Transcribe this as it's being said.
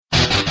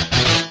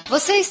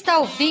Você está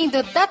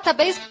ouvindo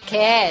Database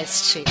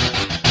Cast,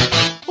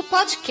 o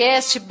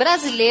podcast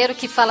brasileiro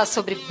que fala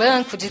sobre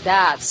banco de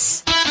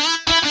dados.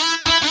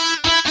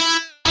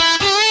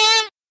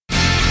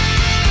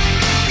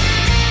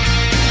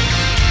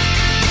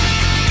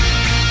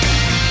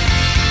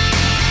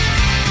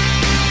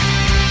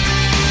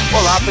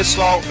 Olá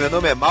pessoal, meu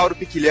nome é Mauro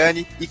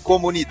Piquiliani e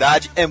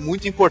comunidade é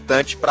muito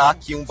importante para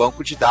que um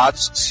banco de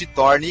dados se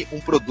torne um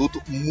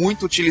produto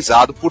muito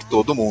utilizado por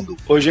todo mundo.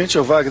 Oi gente,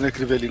 é o Wagner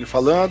Crivellini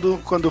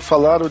falando. Quando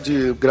falaram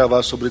de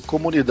gravar sobre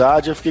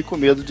comunidade, eu fiquei com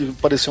medo de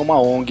parecer uma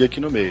ONG aqui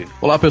no meio.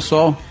 Olá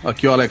pessoal,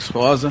 aqui é o Alex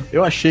Rosa.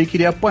 Eu achei que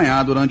iria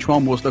apanhar durante um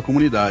almoço da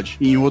comunidade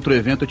e em outro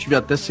evento eu tive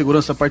até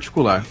segurança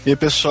particular. E aí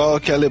pessoal,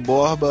 aqui é Ale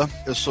Borba.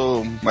 Eu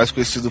sou mais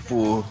conhecido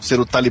por ser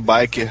o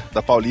Talibiker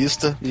da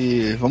Paulista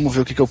e vamos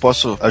ver o que eu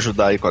posso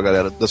ajudar aí com a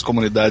galera das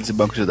comunidades e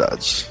bancos de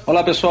dados.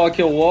 Olá pessoal,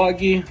 aqui é o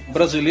Og,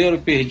 brasileiro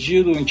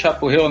perdido em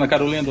Chapel Hill, na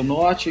Carolina do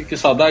Norte. Que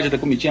saudade da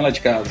comitinha lá de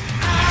casa.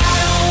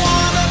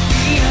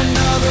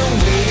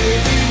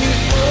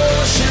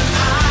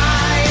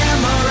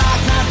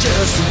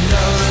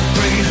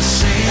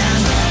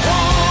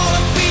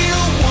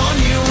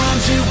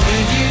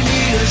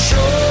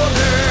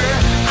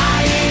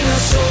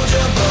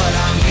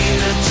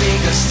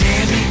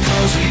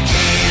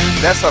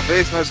 Dessa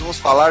vez nós vamos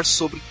falar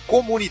sobre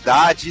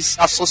comunidades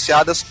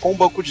associadas com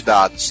banco de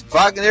dados.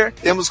 Wagner,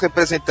 temos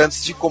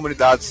representantes de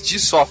comunidades de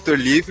software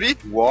livre,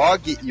 o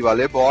Og e o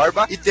Ale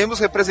Borba, e temos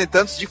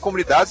representantes de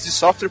comunidades de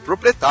software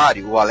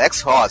proprietário, o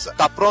Alex Rosa.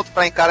 Tá pronto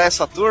para encarar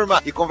essa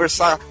turma e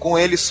conversar com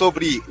eles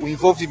sobre o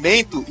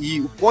envolvimento e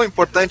o quão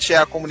importante é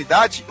a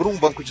comunidade para um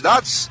banco de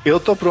dados? Eu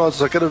tô pronto,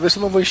 só quero ver se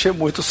eu não vou encher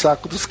muito o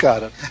saco dos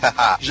caras.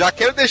 Já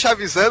quero deixar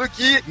avisando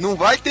que não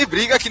vai ter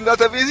briga aqui no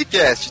Database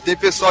Cast. Tem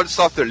pessoal de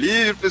software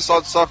livre, pessoal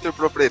de software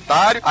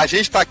proprietário, a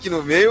gente tá aqui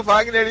no meio,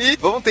 Wagner, e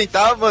vamos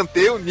tentar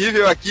manter o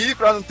nível aqui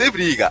pra não ter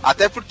briga.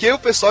 Até porque o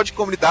pessoal de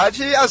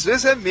comunidade às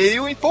vezes é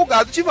meio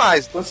empolgado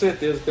demais. Com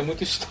certeza, tem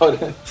muita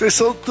história. Vocês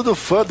são tudo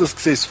fã dos que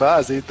vocês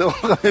fazem, então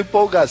a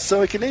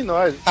empolgação é que nem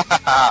nós.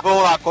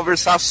 Vamos lá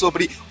conversar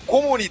sobre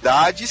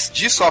comunidades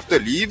de software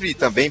livre e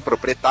também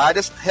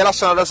proprietárias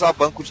relacionadas a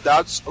banco de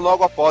dados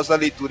logo após a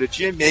leitura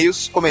de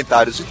e-mails,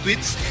 comentários e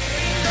tweets.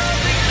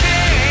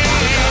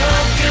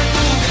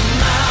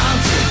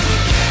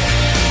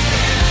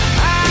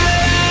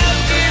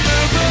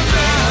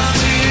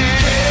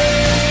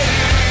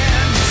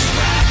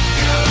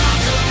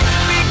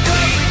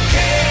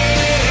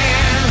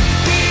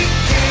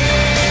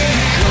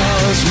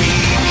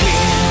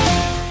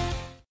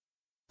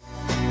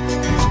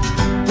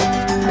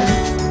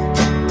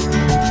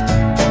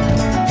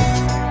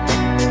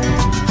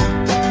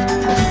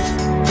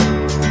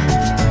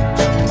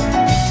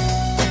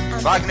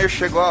 Wagner,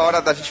 chegou a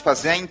hora da gente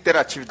fazer a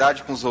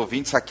interatividade com os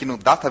ouvintes aqui no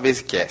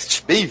Database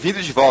Cast.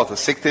 Bem-vindo de volta,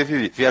 você que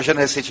esteve viajando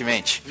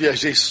recentemente.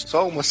 Viajei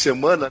só uma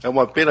semana, é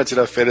uma pena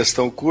tirar férias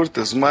tão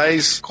curtas,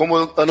 mas como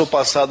ano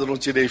passado eu não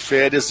tirei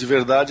férias de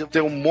verdade, eu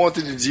tenho um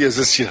monte de dias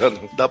esse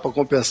ano, dá pra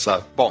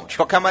compensar. Bom, de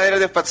qualquer maneira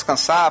deu pra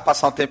descansar,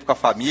 passar um tempo com a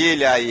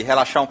família e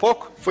relaxar um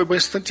pouco? Foi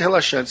bastante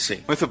relaxante,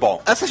 sim. Muito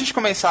bom. Antes da gente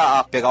começar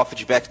a pegar o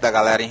feedback da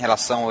galera em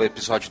relação ao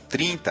episódio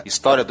 30,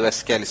 História do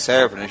SQL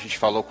Server, né, a gente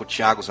falou com o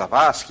Thiago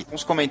Zavascki,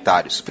 uns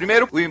comentários.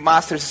 Primeiro, o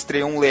eMasters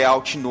estreou um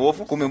layout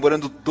novo,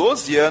 comemorando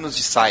 12 anos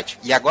de site.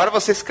 E agora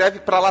você escreve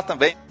pra lá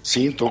também.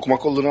 Sim, tô com uma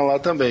coluna lá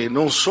também.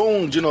 Não sou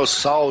um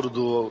dinossauro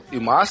do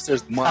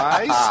eMasters,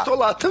 mas tô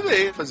lá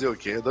também. Fazer o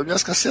quê? Eu dou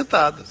minhas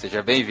cacetadas.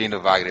 Seja bem-vindo,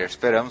 Wagner.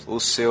 Esperamos o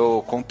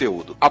seu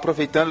conteúdo.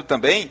 Aproveitando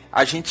também,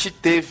 a gente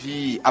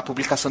teve a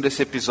publicação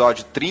desse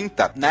episódio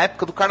 30 na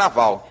época do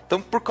carnaval. Então,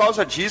 por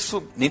causa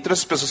disso, nem todas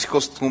as pessoas que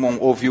costumam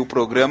ouvir o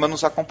programa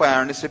nos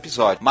acompanharam nesse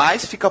episódio.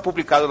 Mas fica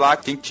publicado lá,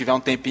 quem tiver um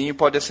tempinho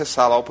pode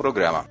acessar lá o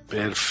programa.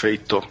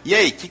 Perfeito. E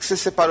aí, o que você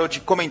separou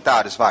de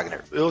comentários,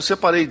 Wagner? Eu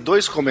separei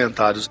 2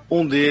 comentários.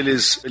 Um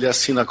deles, ele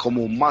assina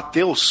como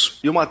Matheus,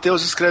 e o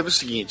Matheus escreve o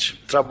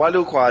seguinte: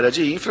 trabalho com a área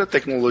de infra,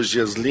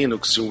 tecnologias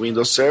Linux e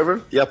Windows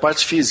Server e a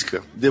parte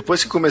física.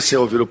 Depois que comecei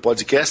a ouvir o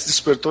podcast,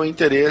 despertou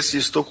interesse e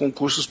estou com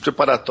cursos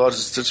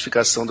preparatórios de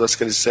certificação do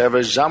SQL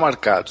Server já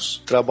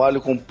marcados.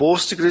 Trabalho com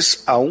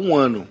Postgres há 1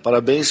 ano.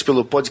 Parabéns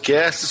pelo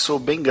podcast, sou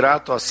bem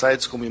grato a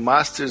sites como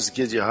eMasters,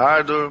 Guia de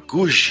Hardware,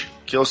 Guj,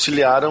 que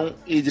auxiliaram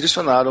e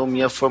direcionaram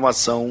minha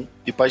formação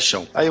e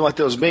paixão. Aí,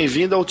 Matheus,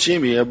 bem-vindo ao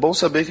time. É bom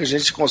saber que a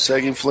gente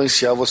consegue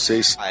influenciar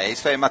vocês. É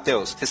isso aí,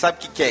 Matheus. Você sabe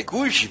o que é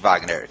Guj,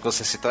 Wagner?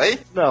 Você citou aí?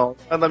 Não,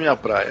 é da minha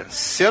praia.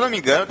 Se eu não me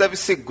engano, deve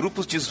ser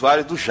grupos de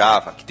usuários do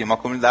Java, que tem uma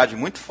comunidade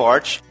muito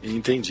forte.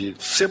 Entendi.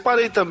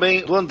 Separei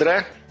também do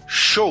André.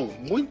 Show!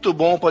 Muito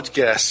bom o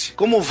podcast.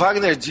 Como o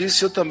Wagner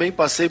disse, eu também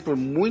passei por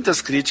muitas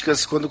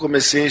críticas quando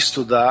comecei a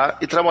estudar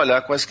e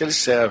trabalhar com SQL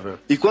Server.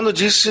 E quando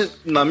disse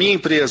na minha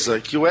empresa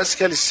que o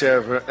SQL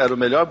Server era o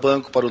melhor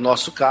banco para o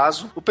nosso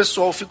caso, o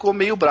pessoal ficou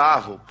meio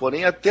bravo,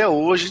 porém até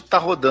hoje está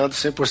rodando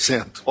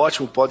 100%.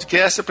 Ótimo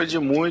podcast, aprendi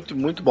muito,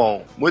 muito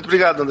bom. Muito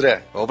obrigado,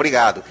 André.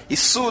 Obrigado.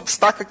 Isso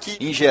destaca que,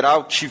 em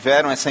geral,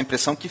 tiveram essa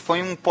impressão que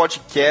foi um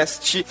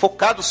podcast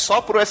focado só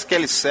para o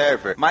SQL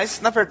Server, mas,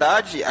 na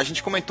verdade, a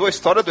gente comentou a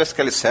história do do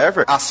SQL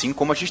Server, assim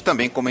como a gente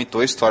também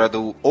comentou a história de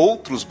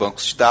outros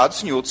bancos de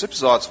dados em outros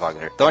episódios,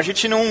 Wagner. Então a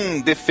gente não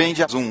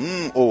defende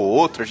um ou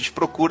outro, a gente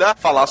procura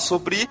falar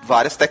sobre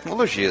várias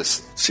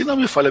tecnologias. Se não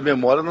me falha a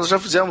memória, nós já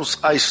fizemos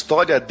a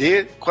história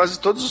de quase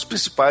todos os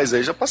principais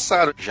aí, já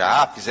passaram.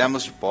 Já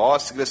fizemos de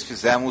Postgres,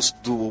 fizemos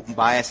do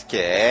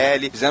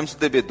MySQL, fizemos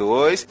do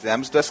DB2,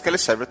 fizemos do SQL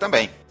Server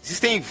também.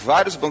 Existem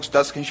vários bancos de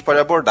dados que a gente pode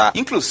abordar.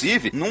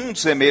 Inclusive, num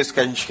dos e-mails que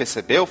a gente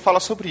recebeu,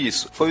 fala sobre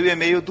isso. Foi o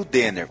e-mail do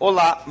Denner.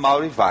 Olá,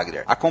 Mauro e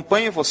Wagner.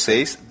 Acompanho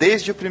vocês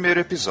desde o primeiro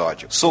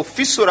episódio. Sou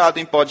fissurado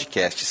em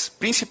podcasts,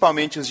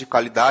 principalmente os de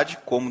qualidade,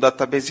 como o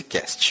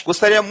DatabaseCast.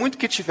 Gostaria muito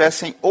que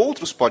tivessem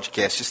outros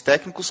podcasts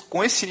técnicos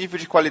com esse nível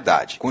de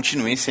qualidade.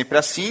 Continuem sempre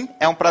assim,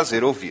 é um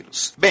prazer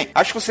ouvi-los. Bem,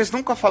 acho que vocês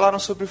nunca falaram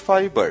sobre o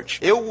Firebird.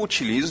 Eu o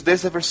utilizo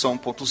desde a versão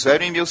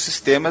 1.0 em meus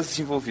sistemas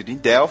desenvolvidos em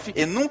Delphi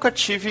e nunca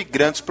tive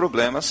grandes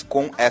problemas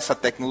com essa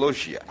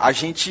tecnologia. A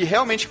gente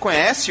realmente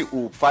conhece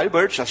o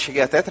Firebird, já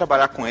cheguei até a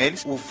trabalhar com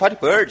eles. O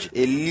Firebird,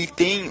 ele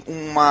tem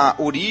uma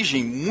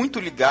origem muito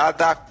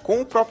ligada com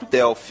o próprio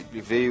Delphi.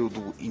 Ele veio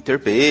do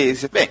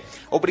Interbase. Bem,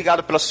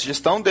 obrigado pela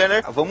sugestão,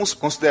 Denner. Vamos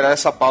considerar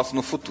essa pauta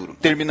no futuro.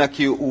 Termina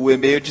aqui o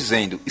e-mail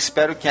dizendo: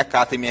 espero que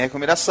acatem minha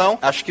recomendação.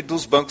 Acho que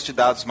dos bancos de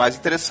dados mais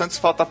interessantes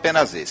falta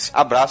apenas esse.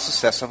 Abraço,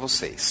 sucesso a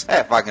vocês.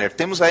 Wagner,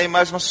 temos aí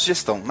mais uma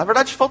sugestão. Na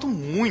verdade, faltam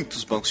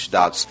muitos bancos de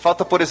dados.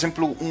 Falta, por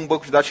exemplo, um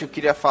banco de dados que eu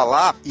queria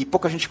falar e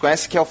pouca gente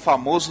conhece, que é o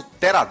famoso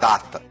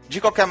Teradata. De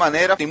qualquer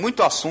maneira, tem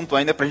muito assunto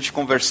ainda pra gente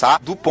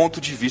conversar do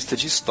ponto de vista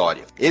de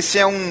história. Esse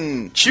é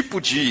um tipo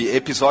de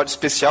episódio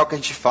especial que a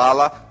gente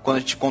fala quando a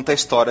gente conta a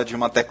história de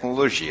uma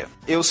tecnologia.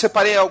 Eu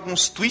separei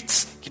alguns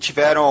tweets que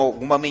tiveram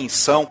alguma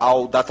menção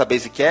ao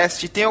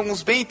DatabaseCast e tem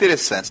alguns bem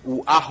interessantes.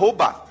 O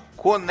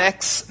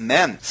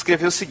 @ConnexMan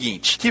escreveu o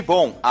seguinte: que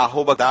bom,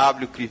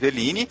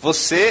 @WCrivellini,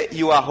 você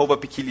e o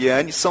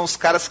 @Piquiliani são os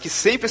caras que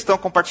sempre estão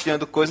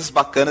compartilhando coisas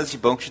bacanas de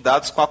banco de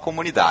dados com a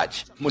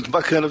comunidade. Muito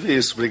bacana ver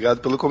isso, obrigado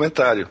pelo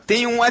comentário.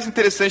 Tem um mais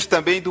interessante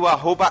também do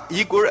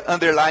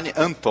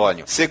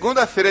 @Igor_Antônio.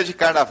 Segunda-feira de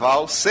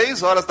carnaval,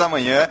 6 horas da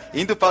manhã,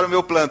 indo para o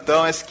meu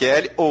plantão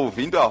SQL,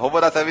 ouvindo o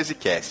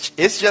 @DatabaseCast.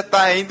 Esse já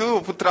tá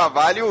indo pro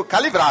trabalho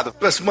calibrado.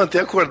 Pra se manter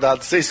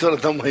acordado 6 horas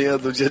da manhã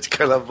do dia de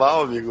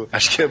carnaval, amigo,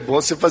 acho que é bom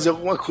você fazer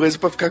alguma coisa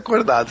pra ficar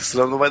acordado,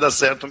 senão não vai dar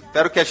certo.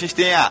 Espero que a gente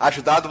tenha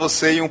ajudado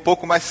você a ir um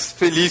pouco mais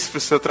feliz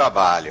pro seu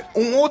trabalho.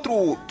 Um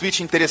outro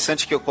tweet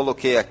interessante que eu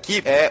coloquei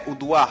aqui é o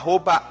do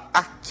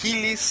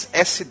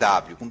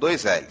 @AquilesSW, com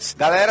 2 L's.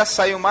 Galera,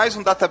 saiu mais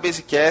um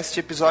DatabaseCast,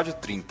 episódio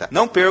 30.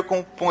 Não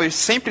percam, pois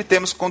sempre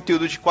temos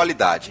conteúdo de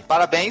qualidade.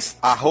 Parabéns,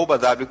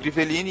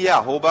 @WCrivellini e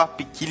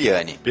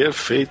 @Piquiliani.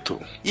 Perfeito.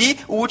 E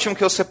o último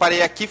que eu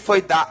separei aqui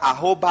foi da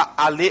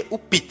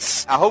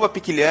 @Aleupitz,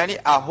 @Piquiliani,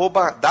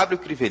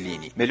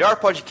 @WCrivellini. Melhor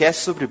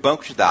podcast sobre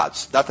banco de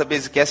dados.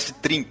 DatabaseCast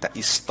 30,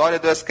 história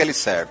do SQL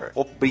Server.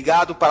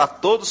 Obrigado para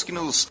todos que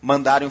nos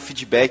mandaram um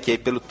feedback aí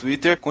pelo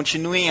Twitter.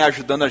 Continuem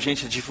ajudando a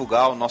gente a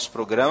divulgar o nosso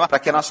programa para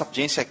que a nossa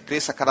audiência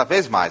cresça cada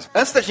vez mais.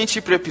 Antes da gente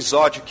ir para o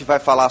episódio que vai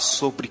falar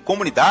sobre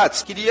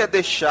comunidades, queria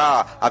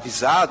deixar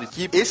avisado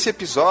que esse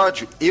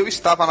episódio eu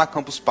estava na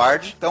Campus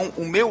Party, então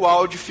o meu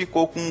áudio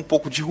ficou com um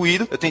pouco de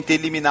ruído. Eu tentei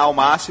eliminar ao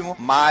máximo,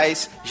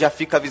 mas já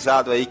fica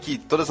avisado aí que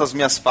todas as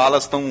minhas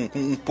falas estão com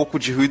um pouco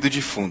de ruído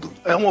de fundo.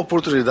 É uma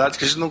oportunidade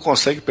que a gente não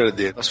consegue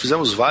perder. Nós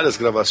fizemos várias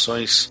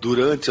gravações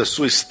durante a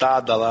sua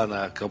estada lá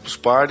na Campus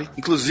Party.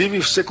 Inclusive,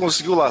 você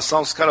conseguiu laçar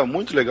uns caras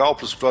muito legal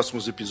para os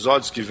próximos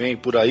episódios que vêm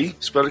por aí.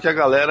 Espero que a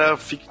galera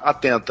fique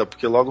atenta,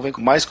 porque logo vem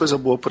com mais coisa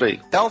boa por aí.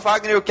 Então,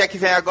 Wagner, o que é que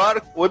vem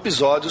agora? O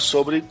episódio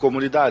sobre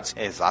comunidades.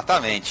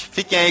 Exatamente.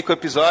 Fiquem aí com o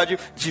episódio,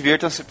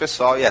 divirtam-se,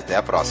 pessoal, e até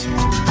a próxima.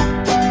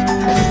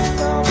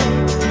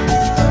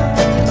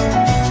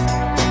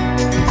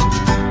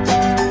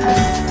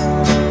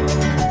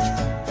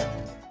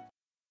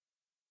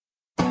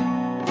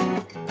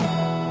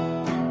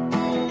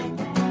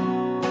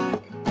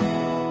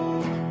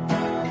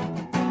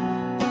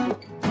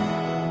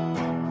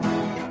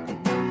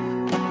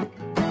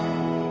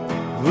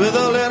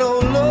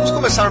 Vamos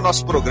começar o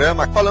nosso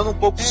programa falando um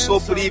pouco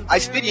sobre a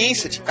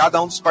experiência de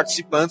cada um dos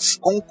participantes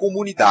com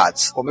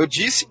comunidades. Como eu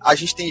disse, a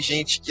gente tem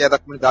gente que é da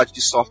comunidade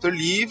de software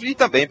livre e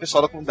também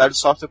pessoal da comunidade de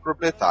software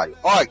proprietário.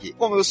 Og,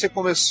 como você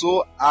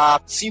começou a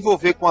se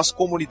envolver com as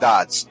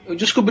comunidades? Eu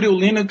descobri o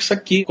Linux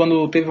aqui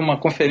quando teve uma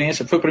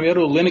conferência. Foi o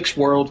primeiro Linux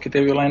World que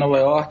teve lá em Nova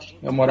York.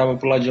 Eu morava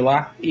por lá de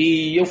lá.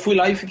 E eu fui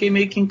lá e fiquei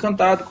meio que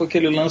encantado com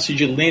aquele lance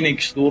de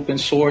Linux, do open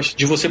source,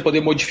 de você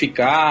poder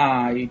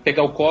modificar e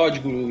pegar o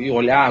código e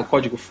olhar o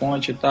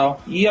código-fonte e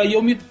tal. E aí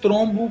eu me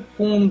trombo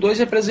com 2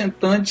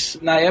 representantes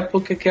na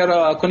época que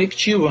era a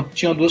Conectiva.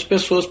 Tinham 2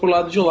 pessoas pro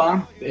lado de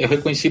lá. Eu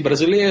reconheci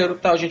brasileiro e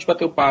tal, a gente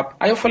bateu papo.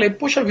 Aí eu falei,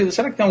 poxa vida,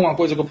 será que tem alguma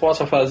coisa que eu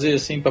possa fazer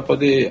assim pra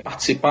poder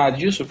participar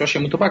disso? Que eu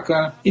achei muito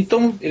bacana.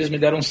 Então eles me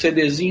deram um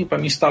CDzinho pra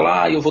me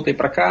instalar e eu voltei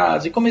pra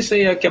casa e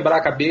comecei a quebrar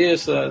a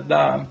cabeça,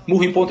 dar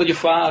murro em ponta de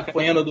faca,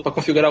 apanhando pra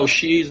configurar o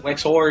X, o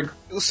Xorg.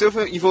 O seu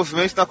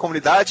envolvimento na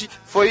comunidade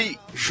foi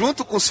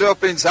junto com o seu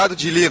aprendizado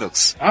de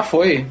Linux? Ah,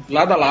 foi.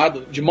 Lado a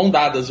lado, de mão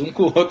dadas, um um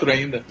com o outro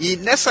ainda. E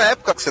nessa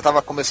época que você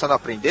estava começando a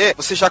aprender,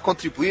 você já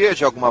contribuía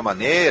de alguma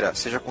maneira,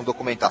 seja com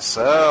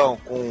documentação,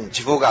 com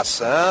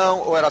divulgação,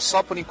 ou era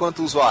só por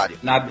enquanto usuário?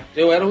 Nada.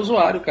 Eu era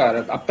usuário,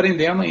 cara,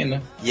 aprendendo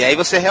ainda. E aí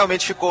você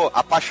realmente ficou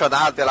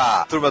apaixonado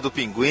pela turma do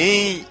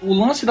Pinguim? O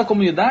lance da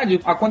comunidade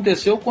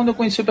aconteceu quando eu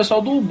conheci o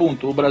pessoal do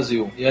Ubuntu, o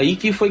Brasil. E aí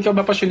que foi que eu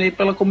me apaixonei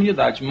pela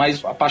comunidade.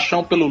 Mas a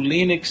paixão pelo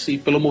Linux e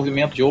pelo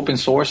movimento de open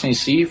source em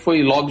si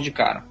foi logo de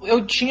cara.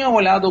 Eu tinha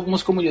olhado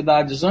algumas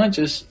comunidades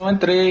antes, eu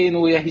entrei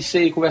no IRC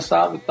e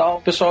conversava e tal.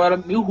 O pessoal era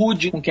meio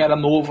rude com quem era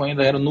novo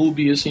ainda, era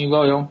noob, assim,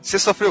 igual eu. Você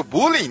sofreu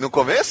bullying no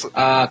começo?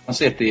 Ah, com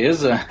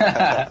certeza.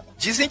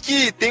 Dizem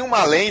que tem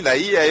uma lenda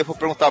aí eu vou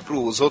perguntar para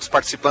os outros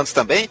participantes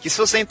também, que se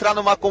você entrar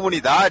numa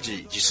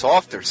comunidade de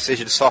software,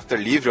 seja de software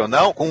livre ou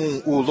não,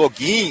 com o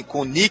login,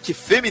 com o nick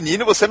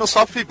feminino, você não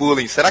sofre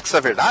bullying. Será que isso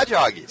é verdade,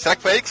 Og? Será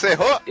que foi aí que você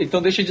errou?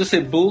 Então deixa de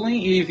ser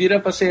bullying e vira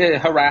para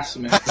ser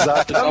harassment.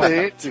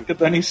 Exatamente.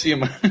 Ficando em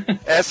cima.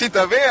 É assim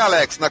também,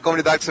 Alex, na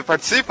comunidade que você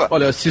participa?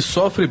 Olha, se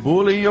sofre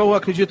bullying, eu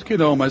acredito que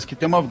não, mas que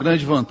tem uma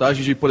grande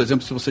vantagem de, por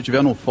exemplo, se você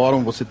estiver num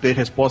fórum, você ter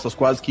respostas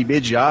quase que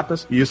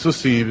imediatas, isso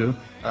sim, viu?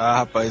 Ah,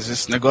 rapaz,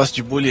 esse negócio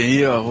de bullying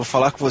aí, ó, vou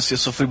falar com você,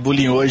 sofri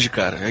bullying hoje,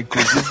 cara,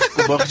 inclusive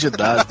com o banco de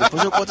dados.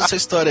 Depois eu conto essa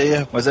história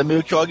aí, mas é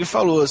meio que o Og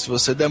falou, se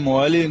você der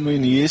mole no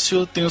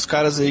início, tem os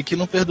caras aí que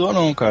não perdoam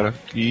não, cara,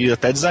 e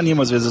até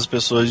desanima às vezes as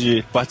pessoas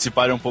de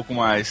participarem um pouco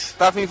mais.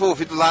 Estava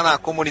envolvido lá na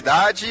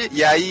comunidade,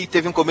 e aí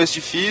teve um começo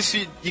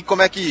difícil, e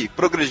como é que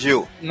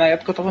progrediu? Na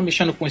época eu tava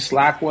mexendo com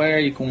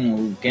Slackware e com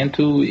o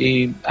Gentoo,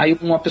 e aí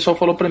uma pessoa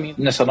falou pra mim,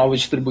 nessa nova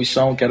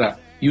distribuição que era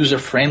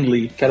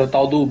user-friendly, que era o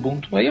tal do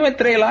Ubuntu. Aí eu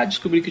entrei lá,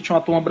 descobri que tinha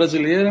uma turma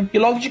brasileira, e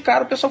logo de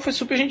cara o pessoal foi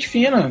super gente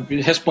fina,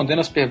 respondendo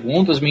as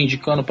perguntas, me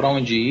indicando pra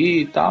onde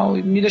ir e tal,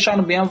 e me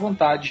deixaram bem à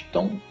vontade.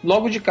 Então,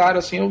 logo de cara,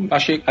 assim, eu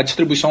achei a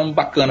distribuição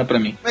bacana pra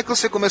mim. Como é que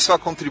você começou a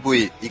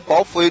contribuir? E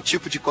qual foi o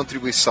tipo de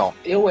contribuição?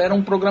 Eu era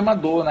um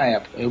programador na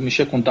época. Eu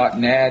mexia com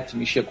 .NET,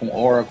 mexia com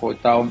Oracle e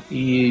tal,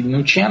 e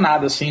não tinha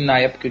nada, assim, na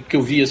época que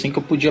eu via, assim, que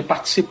eu podia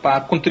participar,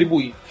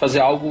 contribuir,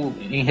 fazer algo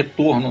em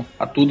retorno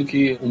a tudo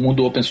que o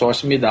mundo open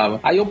source me dava.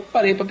 Aí eu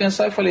parei pra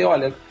pensar e falei,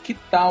 olha, que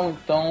tal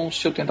então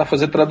se eu tentar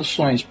fazer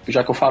traduções,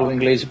 já que eu falo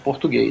inglês e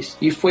português?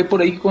 E foi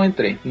por aí que eu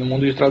entrei, no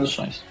mundo de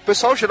traduções. O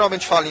pessoal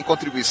geralmente fala em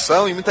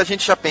contribuição e muita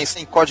gente já pensa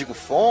em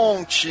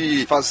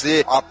código-fonte,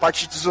 fazer a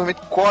parte de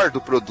desenvolvimento core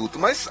do produto,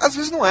 mas às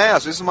vezes não é,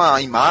 às vezes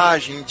uma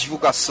imagem,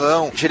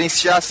 divulgação,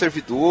 gerenciar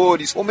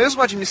servidores, ou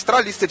mesmo administrar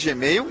a lista de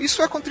e-mail,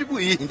 isso é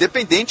contribuir,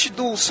 independente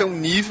do seu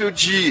nível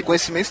de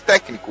conhecimento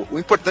técnico. O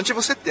importante é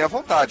você ter a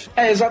vontade.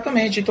 É,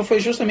 exatamente, então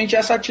foi justamente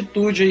essa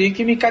atitude aí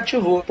que me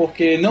cativou,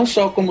 porque não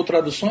só como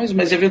traduções,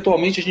 mas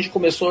eventualmente a gente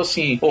começou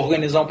assim, a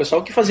organizar um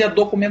pessoal que fazia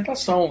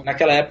documentação.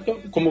 Naquela época,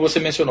 como você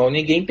mencionou,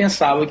 ninguém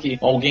pensava que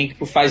alguém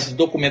que faz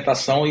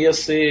documentação ia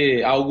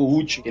ser algo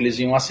útil, eles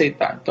iam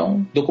aceitar.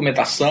 Então,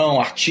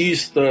 documentação,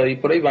 artista e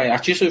por aí vai.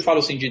 Artista eu falo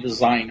assim de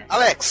designer.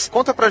 Alex,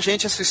 conta pra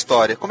gente a sua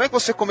história. Como é que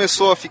você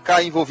começou a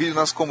ficar envolvido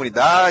nas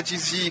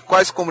comunidades e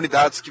quais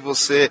comunidades que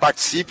você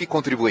participa e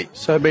contribui?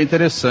 Isso é bem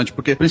interessante,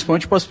 porque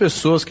principalmente para as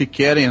pessoas que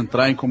querem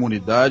entrar em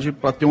comunidade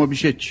para ter um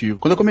objetivo.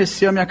 Quando eu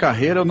comecei a minha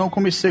carreira, eu não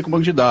comecei com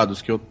banco de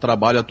dados, que eu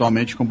trabalho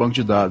atualmente com banco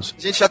de dados.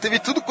 A gente já teve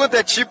tudo quanto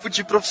é tipo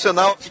de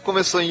profissional que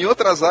começou em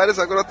outras áreas,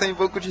 agora está em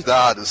banco de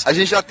dados. A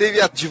gente já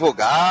teve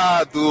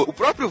advogado, o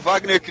próprio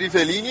Wagner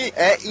Crivellini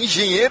é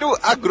engenheiro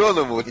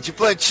agrônomo, de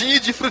plantinha e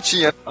de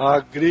frutinha.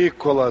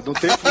 Agrícola, não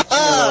tem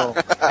frutinha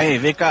não. Ei,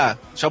 vem cá,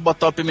 deixa eu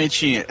botar o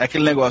pimentinha. É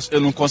aquele negócio, eu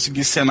não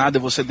consegui ser nada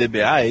e você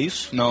DBA, é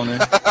isso? Não, né?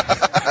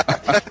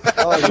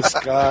 Olha os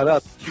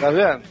caras, tá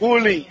vendo?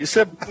 Bullying, isso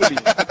é bullying.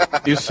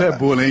 Isso é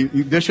bullying.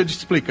 E deixa eu te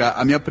explicar.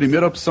 A minha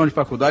primeira opção de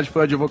faculdade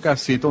foi a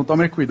advocacia, então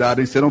tomem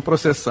cuidado em serem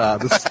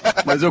processados.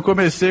 Mas eu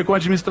comecei com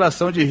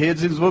administração de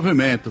redes e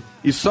desenvolvimento.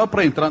 E só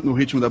para entrar no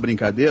ritmo da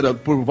brincadeira,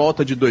 por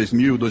volta de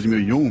 2000,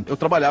 2001, eu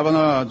trabalhava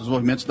nos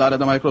desenvolvimentos da área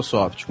da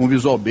Microsoft, com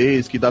Visual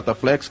Basic e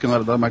Dataflex, que não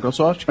era da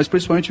Microsoft, mas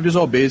principalmente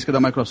Visual Basic da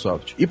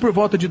Microsoft. E por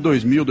volta de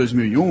 2000,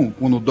 2001,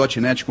 quando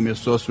o .NET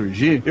começou a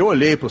surgir, eu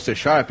olhei pro C#,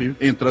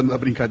 entrando na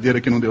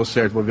brincadeira que não deu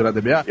certo, vou virar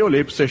DBA, eu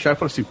olhei pro C# e falei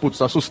assim,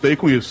 putz, assustei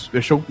com isso.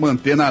 Deixa eu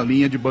manter na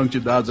linha de banco de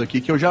dados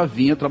aqui que eu já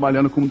vinha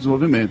trabalhando com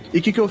desenvolvimento. E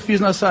o que eu fiz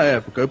nessa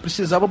época? Eu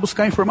precisava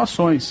buscar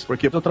informações,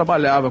 porque eu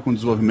trabalhava com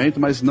desenvolvimento,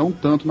 mas não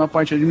tanto na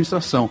parte de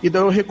administração. E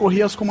daí eu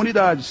recorri às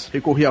comunidades,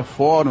 recorri a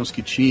fóruns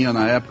que tinha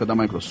na época da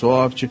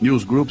Microsoft,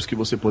 newsgroups que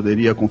você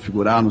poderia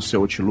configurar no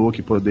seu Outlook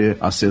e poder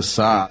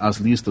acessar as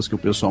listas que o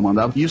pessoal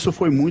mandava. E isso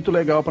foi muito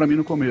legal para mim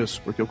no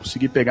começo, porque eu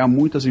consegui pegar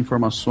muitas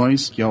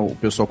informações que o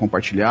pessoal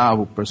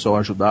compartilhava, o pessoal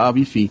ajudava,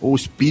 enfim, o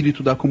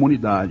espírito da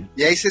comunidade.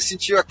 E aí você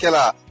sentiu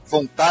aquela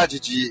vontade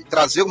de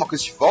trazer alguma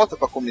coisa de volta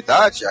para a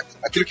comunidade?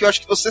 Aquilo que eu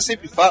acho que você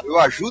sempre fala, eu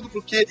ajudo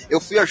porque eu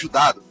fui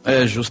ajudado.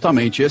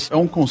 Justamente, esse é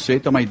um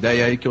conceito, é uma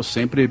ideia aí que eu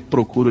sempre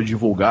procuro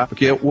divulgar,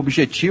 porque o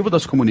objetivo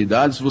das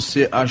comunidades,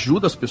 você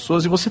ajuda as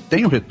pessoas e você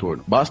tem o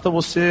retorno. Basta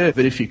você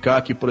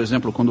verificar que, por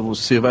exemplo, quando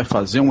você vai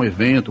fazer um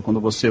evento, quando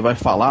você vai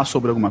falar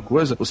sobre alguma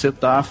coisa, você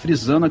está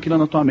frisando aquilo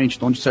na tua mente.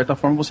 Então, de certa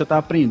forma, você está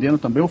aprendendo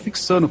também, ou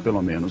fixando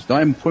pelo menos. Então,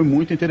 foi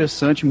muito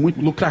interessante, muito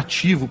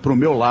lucrativo pro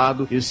meu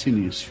lado esse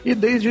início. E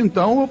desde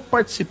então, eu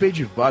participei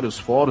de vários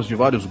fóruns, de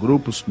vários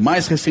grupos.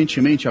 Mais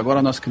recentemente,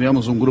 agora nós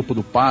criamos um grupo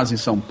do Paz em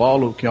São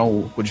Paulo, que é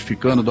o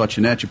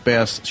Codificando.net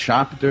PAS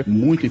Chapter.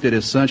 Muito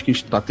interessante, que a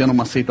gente está tendo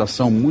uma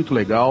aceitação muito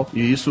legal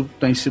e isso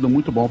tem sido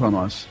muito bom para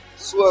nós.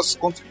 Suas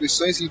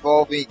contribuições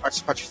envolvem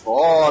participar de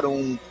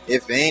fórum,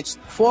 eventos?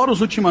 Fóruns,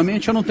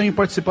 ultimamente, eu não tenho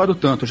participado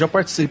tanto. Eu já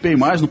participei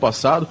mais no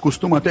passado.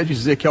 Costumo até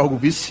dizer que é algo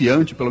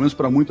viciante, pelo menos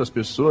para muitas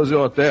pessoas.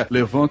 Eu até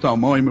levanto a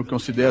mão e me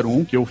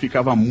considero que eu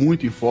ficava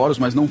muito em fóruns,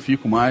 mas não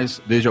fico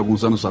mais desde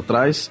alguns anos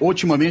atrás.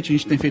 Ultimamente, a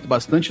gente tem feito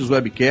bastantes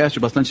webcasts,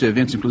 bastantes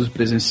eventos, inclusive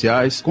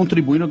presenciais,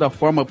 contribuindo da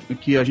forma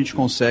que a gente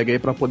consegue aí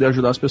para poder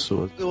ajudar as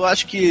pessoas. Eu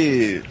acho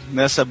que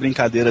nessa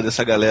brincadeira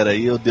dessa galera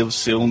aí, eu devo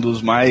ser um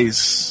dos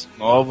mais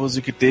novos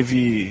e que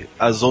teve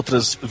as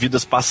outras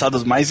vidas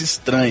passadas mais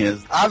estranhas.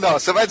 Ah, não,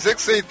 você vai dizer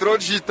que você entrou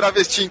de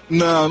travesti?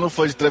 Não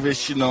foi de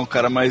travesti não,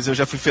 cara, mas eu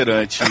já fui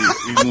feirante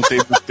e não tem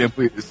muito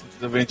tempo isso.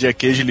 Eu vendia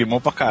queijo e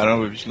limão pra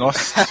caramba, bicho.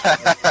 Nossa.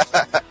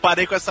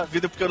 Parei com essa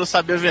vida porque eu não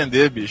sabia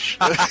vender, bicho.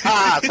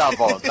 Tá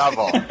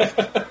bom.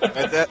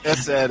 Mas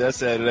é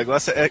sério, o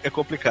negócio é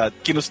complicado.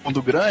 Aqui no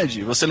Fundo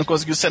Grande, você não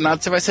conseguiu ser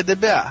nada, você vai ser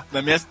DBA.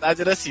 Na minha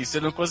cidade era assim, você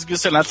não conseguiu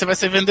ser nada, você vai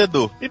ser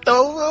vendedor.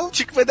 Então eu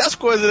tinha que vender as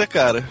coisas, né,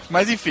 cara?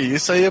 Mas enfim,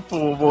 isso aí é por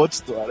uma outra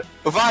história.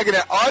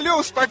 Wagner, olha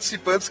os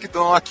participantes que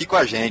estão aqui com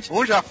a gente.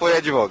 Um já foi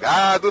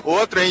advogado,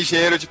 outro é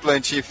engenheiro de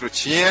plantinha e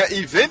frutinha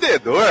e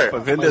vendedor.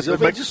 Mas eu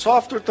vendi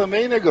software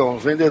também, negão.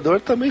 Vendedor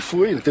também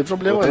fui, não tem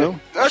problema não.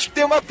 Eu acho que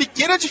tem uma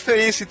pequena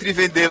diferença entre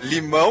vender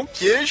limão,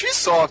 queijo e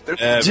software.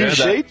 De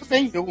jeito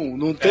nenhum.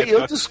 Não tem,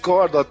 eu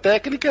discordo. A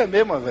técnica é a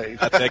mesma, velho.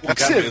 O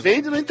que você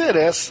vende não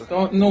interessa.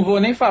 Então, não vou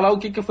nem falar o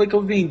que foi que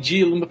eu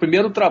vendi no meu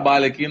primeiro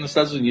trabalho aqui nos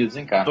Estados Unidos,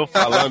 hein, cara? Tô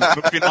falando,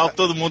 no final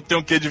todo mundo tem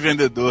um quê de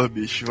vendedor,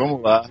 bicho.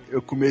 Vamos lá.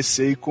 Eu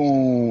comecei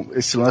com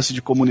esse lance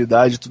de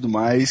comunidade e tudo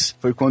mais.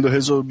 Foi quando eu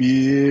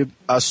resolvi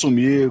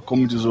assumir,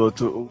 como diz o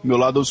outro, o meu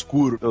lado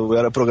obscuro. Eu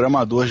era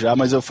programador já,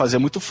 mas eu fazia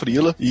muito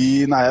freela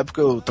e na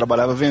época eu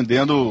trabalhava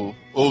vendendo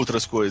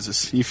outras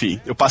coisas. Enfim,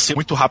 eu passei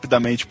muito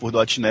rapidamente por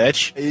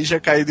 .NET e já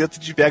caí dentro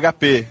de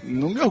PHP.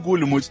 Não me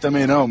orgulho muito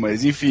também não,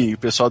 mas enfim, o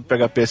pessoal do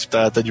PHP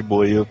tá de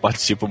boa e eu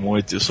participo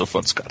muito e sou fã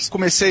dos caras.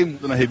 Comecei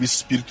na revista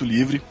Espírito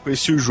Livre,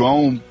 conheci o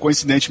João,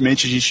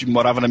 coincidentemente a gente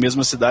morava na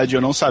mesma cidade e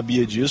eu não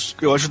sabia disso.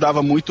 Eu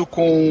ajudava muito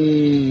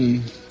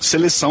com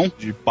seleção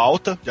de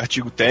pauta, de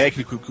artigo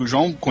técnico, que o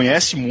João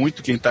conhece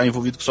muito, quem está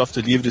envolvido com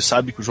software livre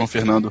sabe que o João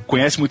Fernando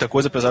conhece muita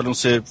coisa, apesar de não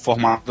ser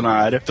formado na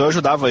área. Então eu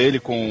ajudava ele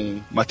com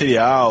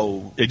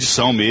material,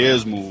 edição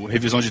mesmo,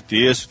 revisão de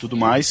texto e tudo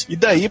mais. E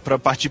daí, para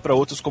partir para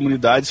outras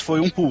comunidades, foi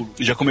um pulo.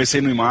 Eu já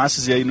comecei no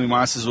Imaces, e aí no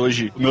Imaces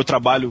hoje, o meu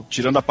trabalho,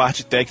 tirando a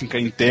parte técnica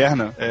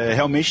interna, é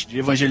realmente de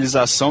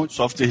evangelização de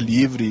software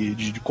livre,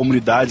 de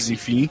comunidades,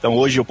 enfim. Então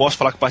hoje eu posso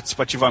falar que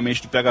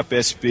participativamente do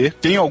PHP-SP.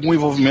 Tenho algum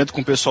envolvimento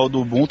com o pessoal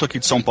do Ubuntu aqui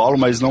de São Paulo,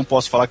 mas não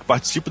posso falar que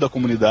participo da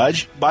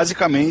comunidade.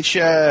 Basicamente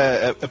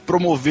é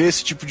promover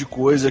esse tipo de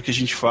coisa que a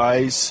gente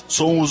faz.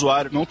 Sou um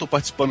usuário, não estou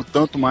participando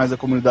tanto mais da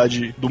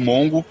comunidade do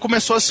Mongo.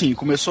 Começou assim,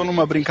 começou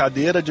numa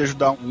brincadeira de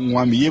ajudar um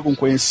amigo, um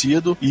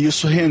conhecido, e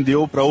isso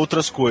rendeu para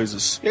outras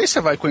coisas. E aí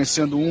você vai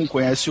conhecendo um,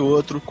 conhece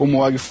outro, como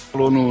o Og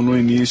falou no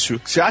início.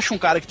 Você acha um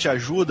cara que te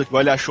ajuda, que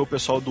ele achou o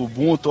pessoal do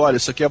Ubuntu, olha,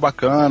 isso aqui é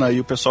bacana, e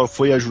o pessoal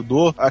foi e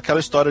ajudou, aquela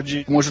história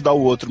de um ajudar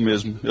o outro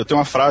mesmo. Eu tenho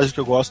uma frase que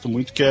eu gosto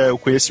muito, que é: o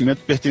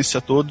conhecimento pertence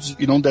a todos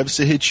e não deve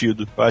ser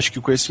retido. Eu acho que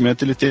o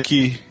conhecimento ele tem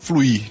que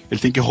fluir,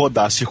 ele tem que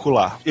rodar,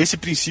 circular. Esse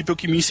princípio é o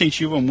que me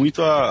incentiva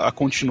muito a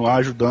continuar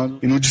ajudando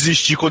e não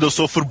desistir quando eu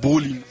sofro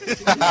bullying.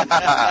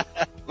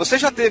 Você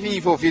já esteve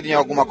envolvido em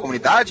alguma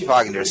comunidade,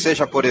 Wagner?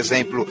 Seja, por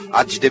exemplo,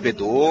 a de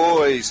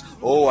DB2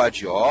 ou a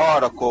de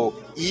Oracle?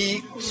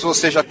 E se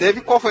você já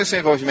teve, qual foi o seu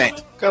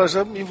envolvimento? Cara,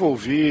 já me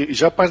envolvi,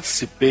 já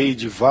participei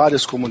de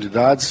várias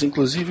comunidades,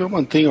 inclusive eu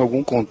mantenho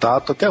algum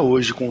contato até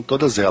hoje com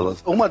todas elas.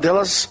 Uma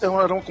delas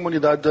era uma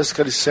comunidade do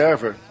SQL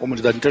Server,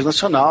 comunidade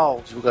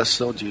internacional,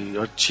 divulgação de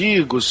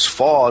artigos,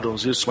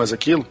 fóruns, isso mais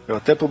aquilo. Eu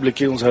até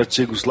publiquei uns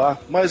artigos lá,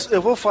 mas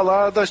eu vou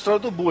falar da história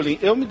do bullying.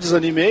 Eu me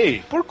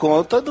desanimei por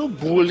conta do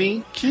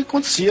bullying que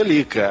acontecia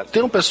ali, cara.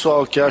 Tem um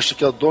pessoal que acha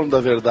que é o dono da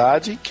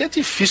verdade, que é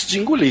difícil de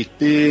engolir.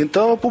 E,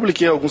 então eu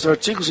publiquei alguns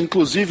artigos,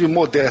 inclusive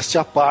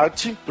modéstia à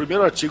parte. O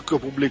primeiro artigo que eu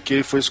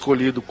publiquei foi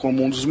escolhido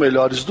como um dos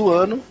melhores do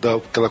ano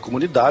daquela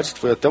comunidade.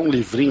 Foi até um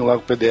livrinho lá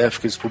com PDF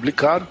que eles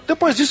publicaram.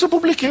 Depois disso eu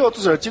publiquei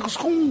outros artigos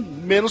com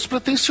menos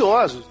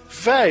pretensiosos.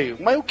 Velho,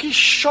 mas o que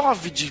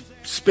chove de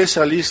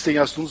especialista em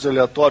assuntos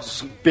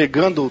aleatórios,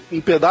 pegando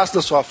um pedaço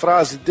da sua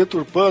frase,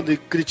 deturpando e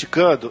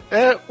criticando,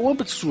 é um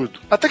absurdo.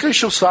 Até que eu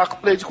enchi o saco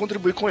pra ele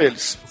contribuir com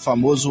eles. O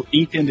famoso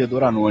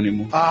entendedor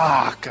anônimo.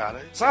 Ah,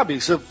 cara, sabe,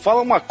 você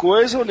fala uma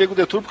coisa, o nego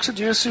deturpa o que você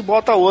disse e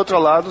bota outra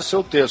lá no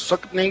seu texto. Só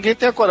que ninguém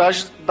tem a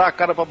coragem de dar a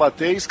cara pra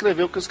bater e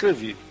escrever o que eu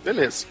escrevi.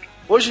 Beleza.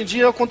 Hoje em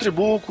dia eu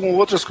contribuo com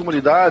outras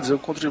comunidades, eu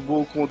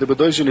contribuo com o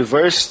DB2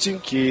 University,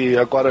 que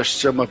agora se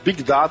chama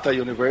Big Data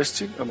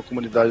University, é uma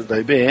comunidade da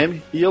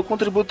IBM, e eu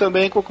contribuo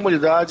também com a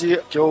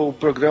comunidade que é o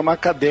programa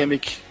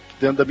Academic,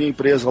 dentro da minha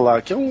empresa lá,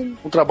 que é um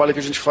trabalho que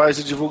a gente faz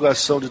de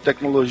divulgação de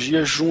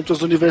tecnologia junto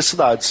às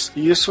universidades.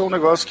 E isso é um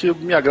negócio que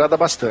me agrada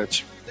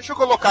bastante. Deixa eu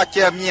colocar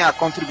aqui a minha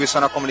contribuição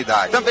na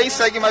comunidade. Também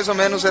segue mais ou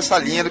menos essa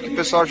linha do que o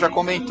pessoal já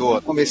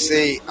comentou.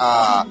 Comecei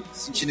a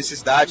sentir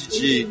necessidade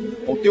de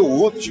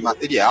conteúdo, de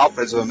material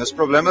para resolver meus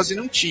problemas e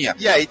não tinha.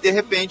 E aí, de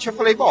repente, eu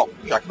falei, bom,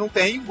 já que não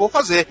tem, vou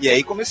fazer. E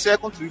aí comecei a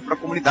contribuir para a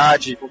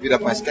comunidade, envolvida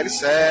com SQL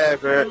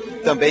Server,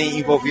 também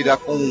envolvida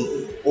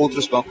com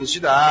outros bancos de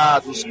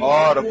dados,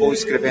 Oracle,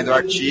 escrevendo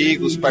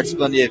artigos,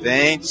 participando de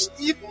eventos.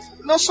 E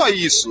não só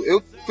isso,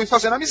 eu fui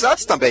fazendo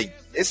amizades também.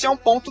 Esse é um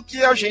ponto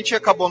que a gente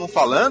acabou não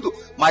falando,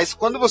 mas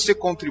quando você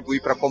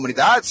contribui para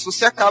comunidades,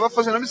 você acaba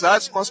fazendo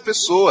amizades com as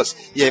pessoas.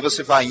 E aí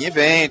você vai em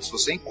eventos,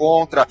 você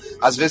encontra,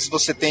 às vezes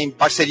você tem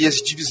parcerias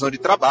de divisão de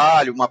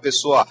trabalho, uma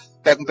pessoa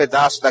pega um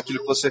pedaço daquilo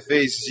que você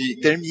fez e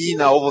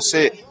termina, ou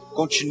você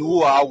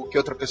continua algo que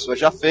outra pessoa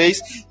já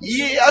fez, e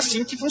é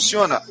assim que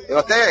funciona. Eu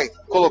até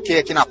coloquei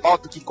aqui na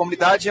pauta que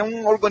comunidade é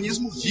um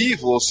organismo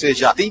vivo, ou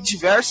seja, tem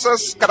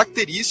diversas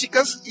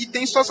características e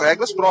tem suas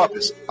regras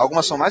próprias.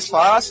 Algumas são mais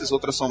fáceis,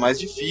 outras são mais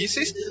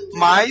difíceis,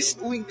 mas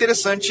o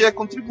interessante é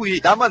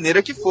contribuir, da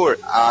maneira que for.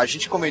 A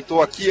gente comentou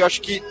aqui, eu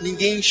acho que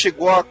ninguém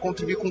chegou a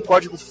contribuir com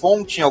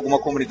código-fonte em alguma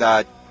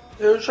comunidade.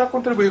 Eu já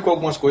contribuí com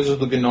algumas coisas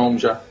do GNOME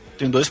já.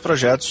 Tem 2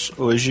 projetos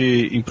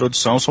hoje em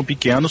produção, são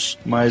pequenos,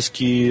 mas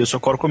que eu sou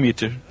core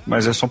committer.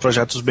 Mas são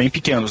projetos bem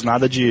pequenos,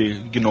 nada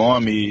de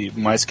GNOME,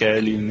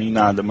 MySQL, nem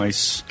nada,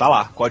 mas tá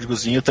lá,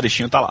 códigozinho,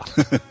 trechinho tá lá.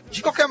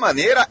 De qualquer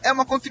maneira, é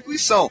uma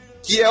contribuição,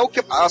 que é o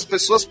que as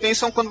pessoas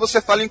pensam quando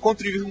você fala em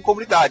contribuir com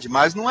comunidade,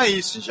 mas não é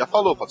isso, a gente já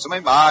falou, pode ser uma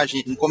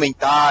imagem, um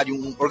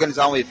comentário,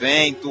 organizar um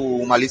evento,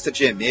 uma lista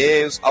de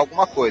e-mails,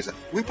 alguma coisa.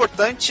 O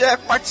importante é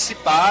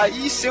participar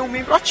e ser um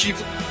membro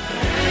ativo.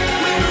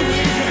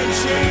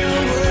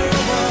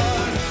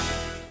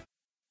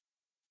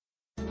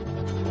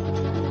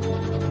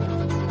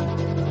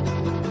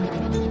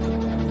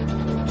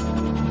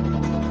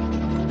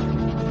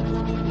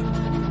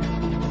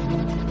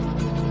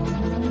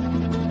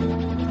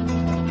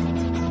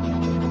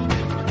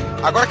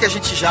 Agora que a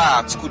gente já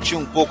discutiu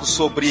um pouco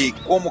sobre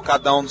como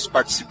cada um dos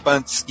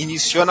participantes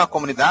iniciou na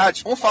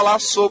comunidade, vamos falar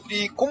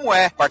sobre como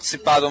é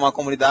participar de uma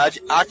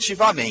comunidade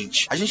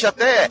ativamente. A gente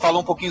até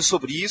falou um pouquinho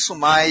sobre isso,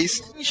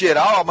 mas, em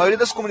geral, a maioria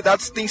das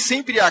comunidades tem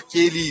sempre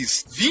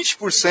aqueles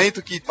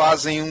 20% que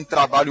fazem um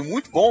trabalho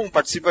muito bom,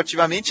 participam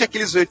ativamente, e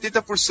aqueles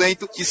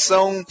 80% que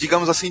são,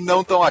 digamos assim,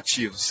 não tão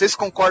ativos. Vocês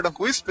concordam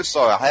com isso,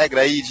 pessoal? A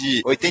regra aí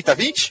de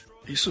 80-20?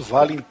 Isso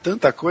vale em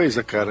tanta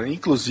coisa, cara,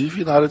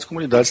 inclusive na área de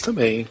comunidades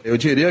também. Eu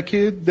diria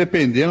que,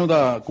 dependendo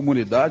da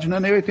comunidade, não é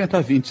nem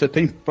 80-20. Você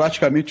tem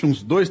praticamente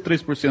uns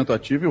 2-3%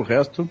 ativo e o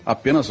resto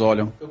apenas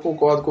olham. Eu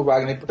concordo com o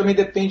Wagner. Também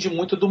depende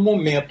muito do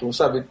momento,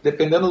 sabe?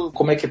 Dependendo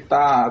como é que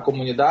tá a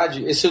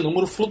comunidade, esse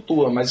número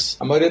flutua, mas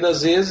a maioria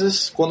das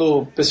vezes,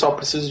 quando o pessoal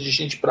precisa de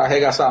gente para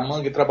arregaçar a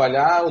manga e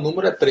trabalhar, o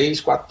número é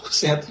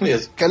 3-4%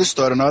 mesmo. Aquela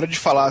história, na hora de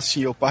falar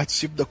assim, eu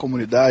participo da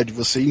comunidade,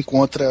 você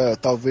encontra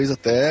talvez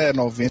até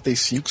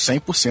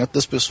 95-100%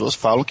 das pessoas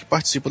falam que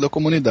participam da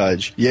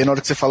comunidade. E aí na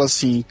hora que você fala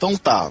assim, então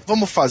tá,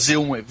 vamos fazer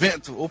um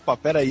evento? Opa,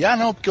 peraí,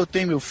 não, porque eu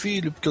tenho meu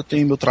filho, porque eu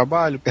tenho meu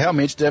trabalho,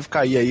 realmente deve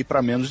cair aí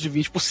para menos de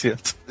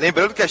 20%.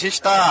 Lembrando que a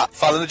gente tá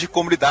falando de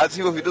comunidades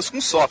envolvidas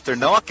com software,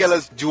 não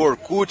aquelas de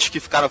Orkut que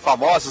ficaram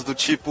famosas do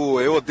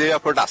tipo, eu odeio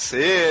acordar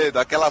cedo,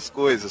 aquelas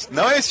coisas.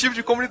 Não é esse tipo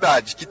de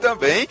comunidade, que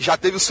também já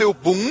teve o seu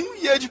boom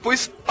e aí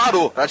depois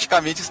parou,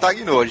 praticamente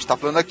estagnou. A gente tá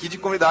falando aqui de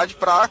comunidade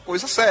pra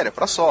coisa séria,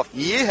 pra software.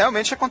 E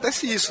realmente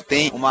acontece isso.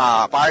 Tem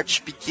uma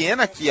parte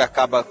pequena que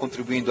acaba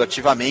contribuindo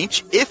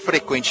ativamente e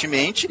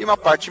frequentemente, e uma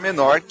parte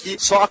menor que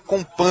só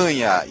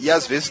acompanha e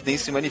às vezes nem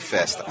se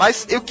manifesta.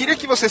 Mas eu queria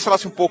que vocês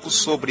falassem um pouco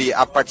sobre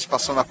a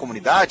participação na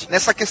comunidade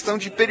nessa questão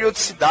de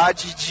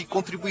periodicidade de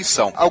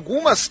contribuição.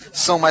 Algumas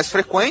são mais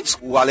frequentes,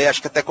 o Ale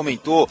acho que até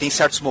comentou, tem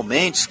certos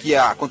momentos que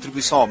a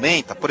contribuição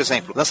aumenta, por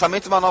exemplo,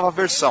 lançamento de uma nova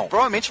versão.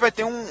 Provavelmente vai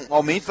ter um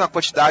aumento na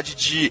quantidade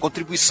de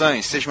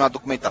contribuições, seja uma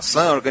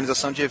documentação,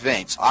 organização de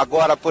eventos.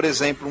 Agora, por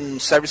exemplo, um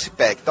Service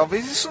Pack,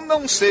 talvez isso isso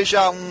não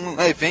seja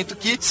um evento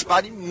que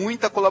dispare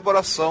muita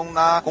colaboração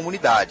na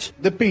comunidade.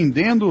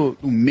 Dependendo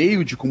do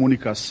meio de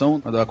comunicação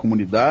da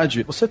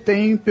comunidade, você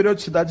tem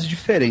periodicidades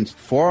diferentes,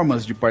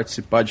 formas de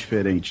participar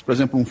diferentes. Por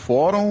exemplo, um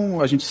fórum,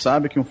 a gente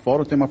sabe que um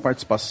fórum tem uma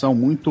participação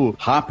muito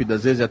rápida,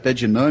 às vezes até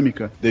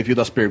dinâmica, devido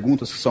às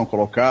perguntas que são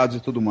colocadas e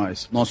tudo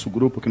mais. Nosso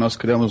grupo que nós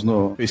criamos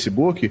no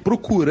Facebook,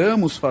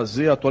 procuramos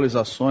fazer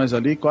atualizações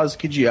ali quase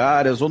que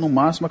diárias ou no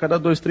máximo a cada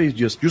 2-3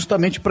 dias,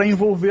 justamente para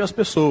envolver as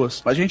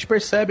pessoas. A gente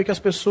percebe que as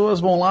pessoas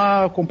vão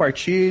lá,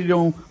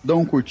 compartilham, dão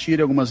um curtir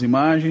em algumas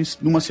imagens,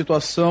 numa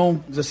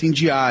situação, assim,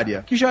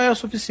 diária, que já é o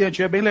suficiente,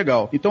 já é bem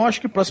legal. Então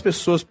acho que para as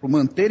pessoas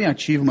manterem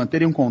ativo,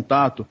 manterem um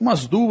contato,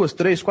 umas 2,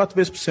 3, 4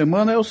 vezes por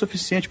semana é o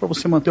suficiente para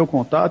você manter o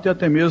contato e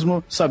até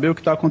mesmo saber o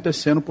que está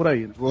acontecendo por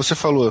aí. Você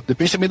falou,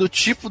 depende também do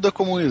tipo da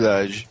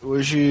comunidade.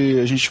 Hoje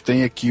a gente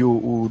tem aqui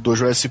o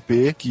Dojo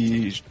SP,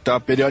 que está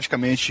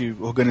periodicamente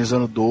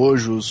organizando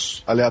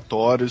dojos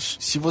aleatórios.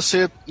 Se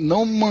você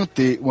não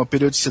manter uma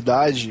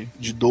periodicidade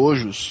de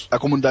dojos, a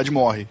comunidade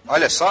morre.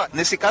 Olha só,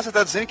 nesse caso você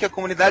está dizendo que a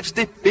comunidade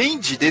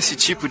depende desse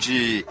tipo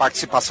de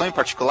participação em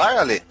particular,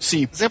 Ale?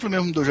 Sim. Exemplo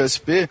mesmo do Dojo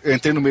SP, eu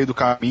entrei no meio do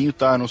caminho,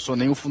 tá? Eu não sou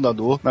nem o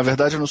fundador. Na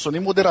verdade, eu não sou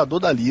nem moderador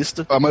da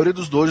lista. A maioria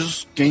dos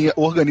dojos, quem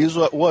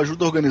organiza ou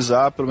ajuda a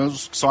organizar, pelo menos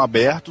os que são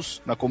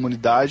abertos na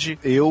comunidade,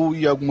 eu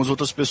e algumas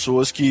outras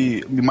pessoas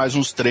mais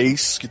uns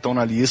 3 que estão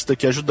na lista,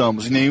 que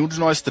ajudamos. E nenhum de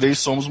nós 3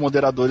 somos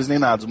moderadores nem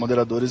nada. Os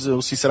moderadores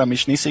eu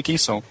sinceramente nem sei quem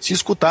são. Se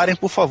escutarem,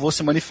 por favor,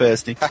 se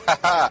manifestem.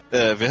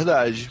 É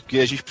verdade. Porque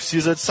a gente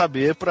precisa de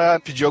saber pra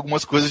pedir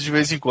algumas coisas de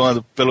vez em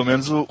quando. Pelo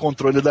menos o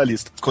controle da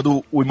lista.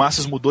 Quando o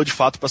Imaças mudou de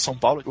fato pra São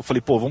Paulo, eu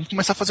falei, vamos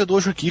começar a fazer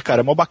dojo aqui,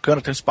 cara. É mó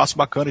bacana, tem um espaço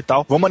bacana e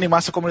tal. Vamos animar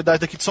essa comunidade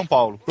daqui de São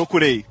Paulo.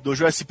 Procurei,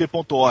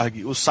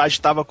 dojosp.org. O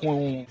site tava com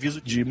um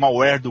aviso de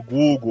malware do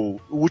Google.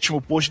 O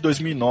último post de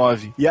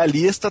 2009. E a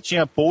lista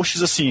tinha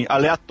posts, assim,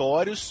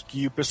 aleatórios,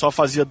 que o pessoal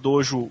fazia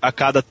dojo a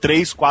cada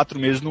 3, 4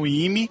 meses no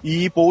IME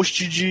e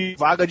post de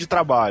vaga de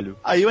trabalho.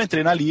 Aí eu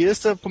entrei na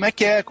lista, como é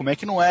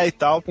que não é e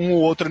tal. Um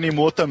ou outro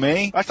animou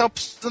também, mas tava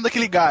precisando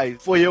daquele gás.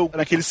 Foi eu,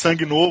 naquele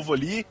sangue novo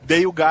ali,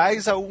 dei o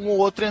gás, um ou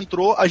outro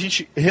entrou, a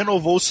gente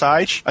renovou o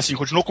site, assim,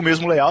 continuou com o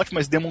mesmo layout,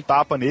 mas demos um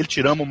tapa nele,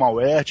 tiramos o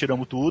malware,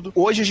 tiramos tudo.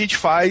 Hoje a gente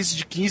faz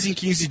de 15 em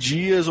 15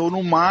 dias, ou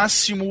no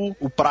máximo,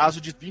 o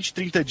prazo de 20,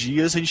 30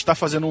 dias, a gente tá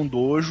fazendo um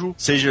dojo,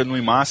 seja no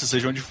Imaças,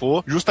 seja onde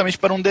for, justamente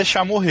para não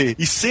deixar morrer.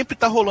 E sempre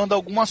tá rolando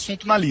algum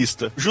assunto na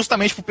lista,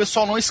 justamente pro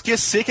pessoal não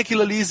esquecer que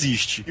aquilo ali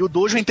existe. E o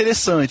dojo é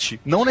interessante.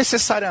 Não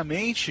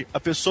necessariamente a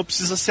pessoa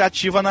precisa ser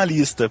ativa na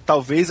lista.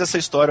 Talvez essa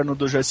história no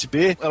Dojo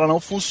SP, ela não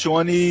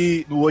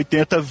funcione no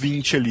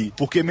 80-20 ali.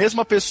 Porque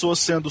mesmo a pessoa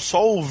sendo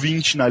só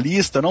ouvinte na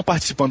lista, não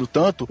participando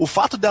tanto, o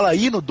fato dela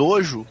ir no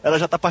dojo, ela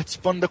já tá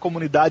participando da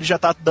comunidade, já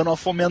tá dando uma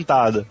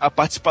fomentada. A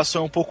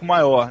participação é um pouco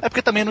maior. É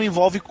porque também não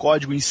envolve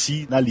código em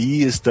si na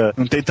lista,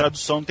 não tem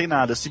tradução, não tem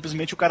nada.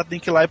 Simplesmente o cara tem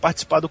que ir lá e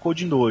participar do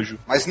Code em Dojo.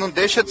 Mas não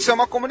deixa de ser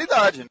uma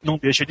comunidade. Não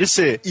deixa de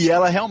ser. E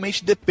ela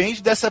realmente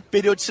depende dessa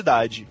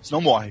periodicidade,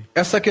 senão morre.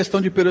 Essa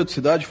questão de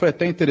periodicidade foi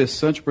até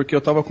interessante porque eu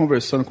estava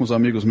conversando com os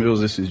amigos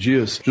meus esses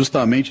dias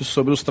justamente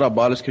sobre os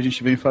trabalhos que a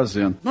gente vem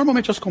fazendo.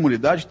 Normalmente as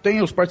comunidades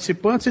têm os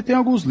participantes e tem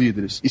alguns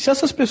líderes. E se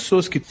essas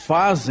pessoas que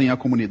fazem a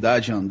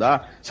comunidade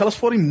andar, se elas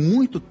forem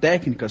muito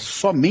técnicas,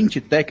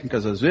 somente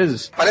técnicas às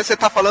vezes... Parece que você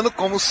tá falando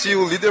como se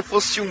o líder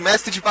fosse um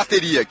mestre de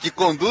bateria, que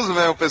conduz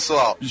mesmo o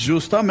pessoal.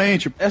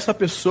 Justamente. Essa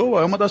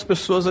pessoa é uma das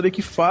pessoas ali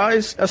que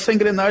faz essa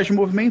engrenagem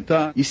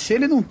movimentar. E se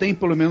ele não tem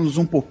pelo menos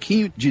um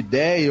pouquinho de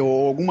ideia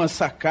ou algumas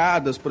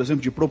sacadas, por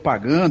exemplo, de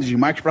propaganda, de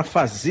marketing para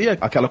fazer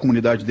aquela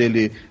comunidade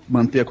dele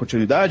manter a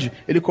continuidade,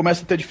 ele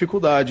começa a ter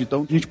dificuldade.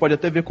 Então a gente pode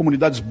até ver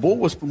comunidades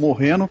boas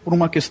morrendo por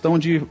uma questão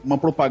de uma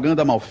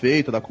propaganda mal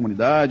feita da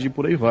comunidade e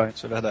por aí vai.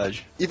 Isso é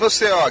verdade. E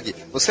você, Og,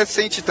 você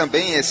sente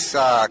também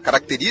essa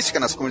característica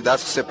nas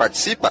comunidades que você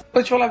participa?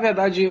 Pra te falar a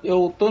verdade,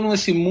 eu tô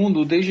nesse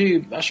mundo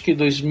desde, acho que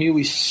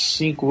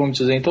 2005, vamos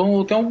dizer.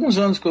 Então tem alguns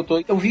anos que eu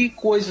tô. Eu vi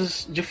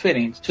coisas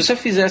diferentes. Se você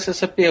fizesse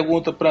essa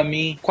pergunta pra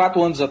mim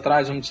 4 anos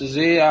atrás, vamos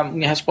dizer, a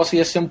minha resposta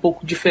ia ser um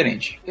pouco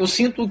diferente. Eu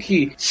sinto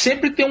que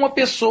sempre tem uma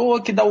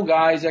pessoa que dá o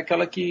gás, é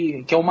aquela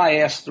que é o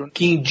maestro,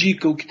 que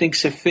indica o que tem que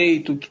ser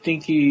feito, o que tem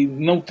que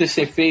não ter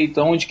ser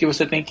feito, onde que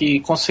você tem que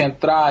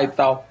concentrar e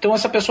tal. Então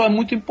essa pessoa é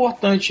muito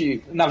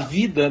importante na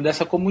vida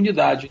dessa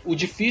comunidade. O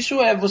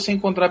difícil é você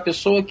encontrar a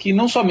pessoa que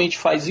não somente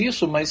faz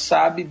isso, mas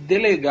sabe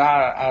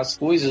delegar as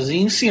coisas e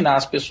ensinar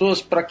as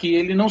pessoas para que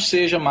ele não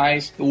seja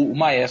mais o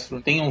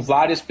maestro. Tenham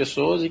várias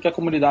pessoas e que a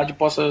comunidade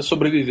possa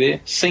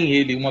sobreviver sem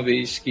ele, uma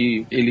vez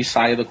que ele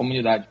saia da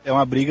comunidade. É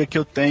uma briga que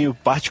eu tenho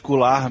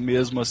particular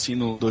mesmo assim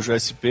no Dojo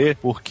SP,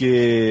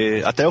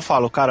 porque até eu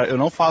falo, cara, eu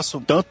não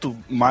faço tanto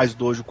mais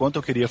dojo quanto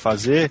eu queria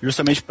fazer,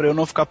 justamente para eu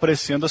não ficar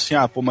parecendo assim,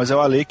 mas é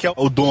o Ale que é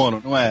o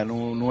dono.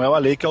 Não é o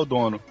Ale que é o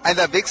dono.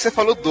 Ainda bem que você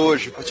falou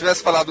dojo. Se eu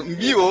tivesse falado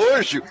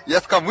miojo,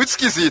 ia ficar muito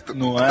esquisito.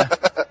 Não é?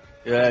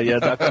 Ia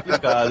dar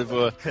complicado,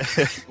 pô.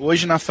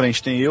 Hoje na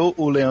frente tem eu,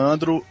 o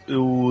Leandro,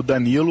 o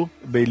Danilo,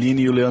 o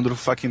Bellini e o Leandro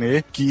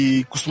Facnet,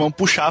 que costumam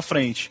puxar a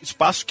frente. O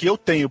espaço que eu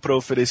tenho pra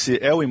oferecer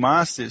é o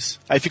eMasters,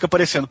 aí fica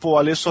parecendo, pô, o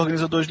Ale sou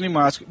organizador de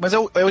eMasters, mas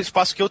é o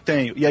espaço que eu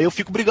tenho. E aí eu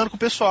fico brigando com o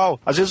pessoal.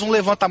 Às vezes um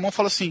levanta a mão e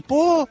fala assim,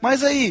 pô,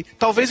 mas aí,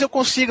 talvez eu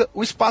consiga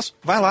o espaço.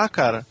 Vai lá,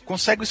 cara,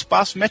 consegue o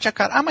espaço, mete a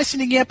cara. Ah, mas se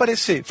ninguém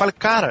aparecer. Fala,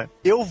 cara,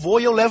 eu vou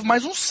e eu levo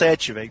mais um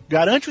 7, velho.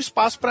 Garante o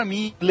espaço pra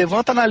mim,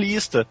 levanta na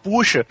lista,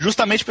 puxa,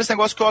 justamente pra esse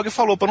negócio que o Og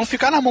falou, pra não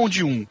ficar na mão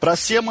de um. Pra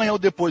se amanhã ou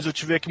depois eu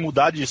tiver que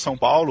mudar de São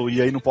Paulo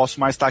e aí não posso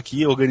mais estar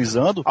aqui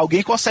organizando,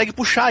 alguém consegue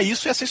puxar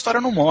isso e essa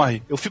história não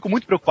morre. Eu fico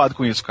muito preocupado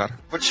com isso, cara.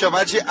 Vou te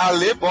chamar de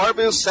Ale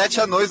Borba e os 7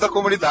 anões da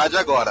comunidade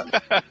agora.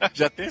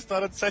 Já tem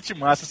história de 7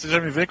 massas, você já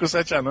me vê com os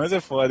 7 anões, é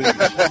foda.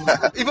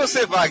 E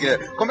você,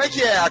 Wagner, como é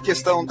que é a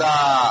questão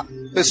da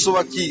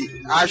pessoa que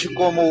age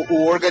como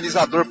o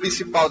organizador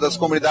principal das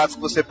comunidades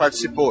que você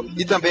participou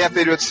e também a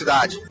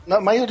periodicidade?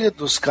 Na maioria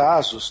dos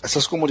casos,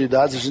 essas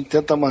comunidades a gente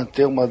tenta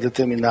manter uma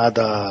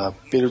determinada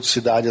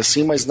periodicidade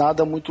assim, mas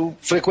nada muito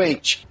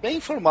frequente. Bem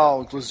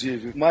informal,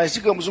 inclusive. Mas,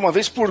 digamos, uma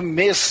vez por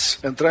mês,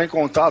 entrar em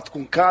contato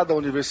com cada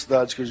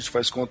universidade que a gente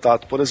faz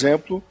contato, por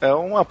exemplo, é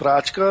uma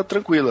prática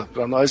tranquila.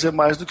 Para nós é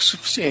mais do que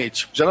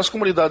suficiente. Já nas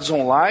comunidades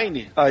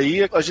online,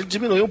 aí a gente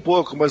diminui um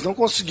pouco, mas não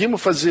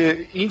conseguimos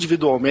fazer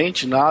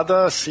individualmente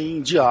nada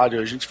assim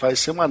diário. A gente faz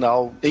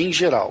semanal, em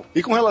geral.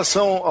 E com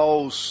relação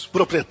aos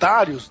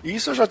proprietários,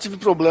 isso eu já tive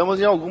problemas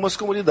em algumas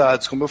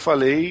comunidades. Como eu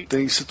falei,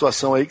 tem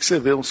situação aí que você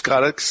vê uns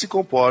caras que se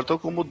comportam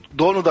como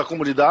dono da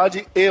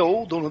comunidade e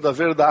ou dono da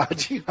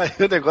verdade. Aí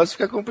o negócio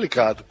fica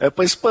complicado. É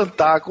para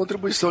espantar a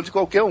contribuição de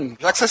qualquer um.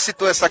 Já que você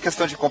citou essa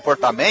questão de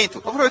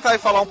comportamento, vou aproveitar e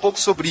falar um pouco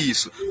sobre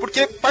isso.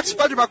 Porque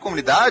participar de uma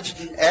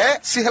comunidade é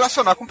se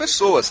relacionar com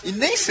pessoas. E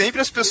nem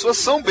sempre as pessoas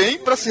são bem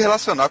para se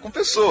relacionar com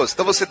pessoas.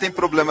 Então você tem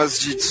problemas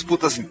de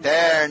disputas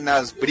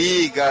internas,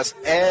 brigas,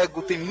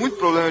 ego, tem muito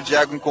problema de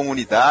ego em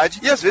comunidade.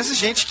 E às vezes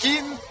gente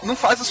que não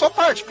faz a sua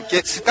parte.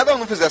 Porque se cada um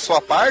não fizer a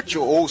sua parte,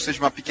 ou seja,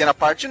 uma pequena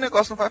parte, o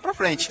negócio não vai pra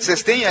frente.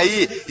 Vocês têm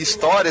aí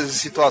histórias e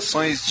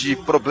situações de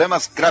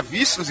problemas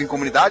gravíssimos em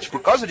comunidade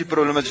por causa de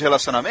problemas de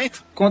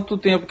relacionamento? Quanto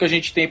tempo que a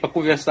gente tem pra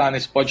conversar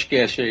nesse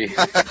podcast aí?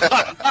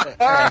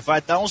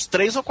 Vai dar uns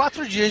 3 ou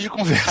 4 dias de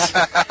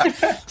conversa.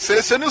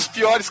 Selecione os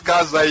piores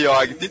casos aí,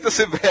 Og. Tenta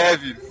ser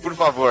breve, por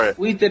favor.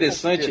 O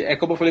interessante é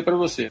como eu falei pra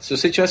você. Se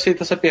você tivesse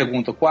feito essa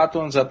pergunta 4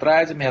 anos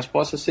atrás, a minha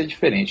resposta ia ser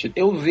diferente.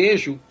 Eu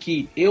vejo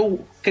que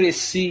eu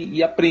cresci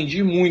e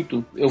aprendi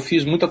muito. Eu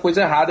fiz muita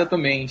coisa errada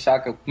também,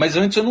 saca? Mas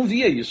antes eu não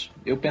via isso.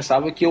 Eu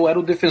pensava que eu era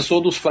o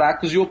defensor dos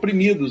fracos e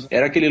oprimidos.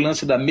 Era aquele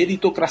lance da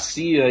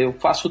meritocracia. Eu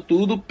faço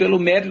tudo pelo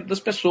mérito das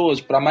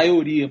pessoas, pra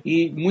maioria.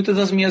 E muitas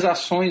das minhas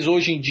ações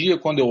hoje em dia,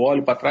 quando eu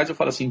olho pra trás, eu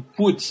falo assim,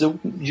 putz, eu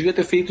devia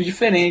ter feito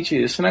diferente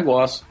esse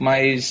negócio.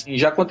 Mas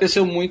já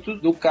aconteceu muito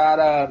do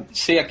cara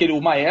ser aquele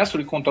o maestro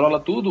que controla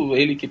tudo,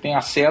 ele que tem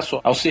acesso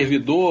ao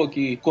servidor,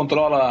 que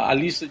controla a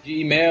lista de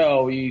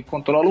e-mail e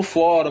controla o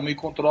fórum e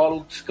controla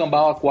o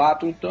escambau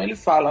A4. Então ele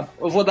fala,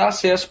 eu vou dar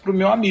acesso pro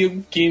meu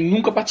amigo, que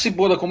nunca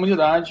participou da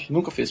comunidade,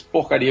 nunca fez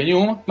porcaria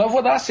nenhuma, mas eu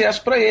vou dar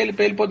acesso pra ele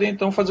poder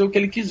então fazer o que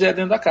ele quiser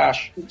dentro da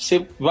caixa.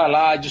 Você vai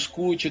lá,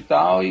 discute e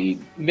tal, e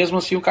mesmo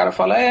assim o cara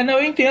fala, não,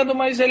 eu entendo,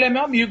 mas ele é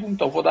meu amigo,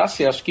 então eu vou dar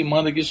acesso, quem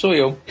manda aqui sou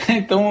eu.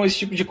 Então esse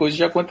tipo de coisa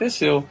já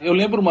aconteceu. Eu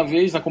lembro uma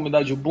vez na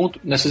comunidade Ubuntu,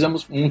 nós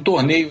fizemos um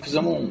torneio,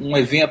 fizemos um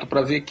evento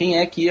pra ver quem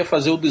é que ia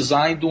fazer o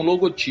design de um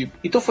logotipo.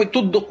 Então foi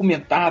tudo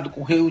documentado,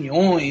 com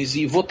reuniões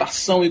e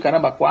votação e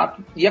caramba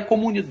 4, e a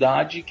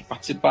comunidade que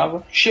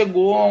participava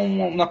chegou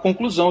na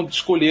conclusão de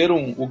escolher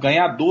o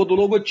ganhador do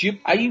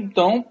logotipo. Aí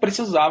então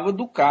precisava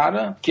do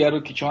cara que era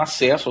o que tinha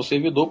acesso ao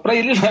servidor para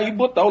ele ir lá e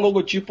botar o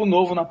logotipo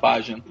novo na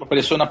página.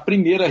 Apareceu na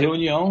primeira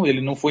reunião,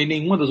 ele não foi em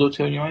nenhuma das outras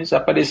reuniões,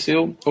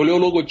 apareceu, olhou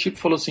o logotipo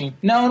e falou assim,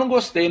 não, eu não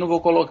gostei, não vou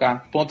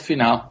colocar, ponto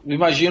final.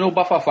 Imagina o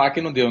bafafá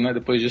que não deu, né,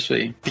 depois disso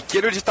aí.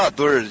 Pequeno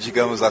ditador,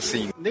 digamos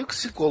assim. Nem que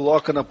se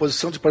coloca na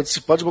posição de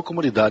participar de uma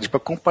comunidade para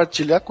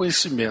compartilhar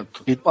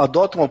conhecimento e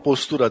adota uma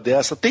postura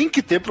dessa, tem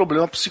que ter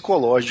problema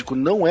psicológico,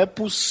 não é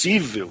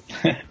possível.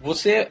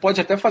 Você pode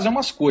até fazer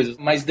umas coisas,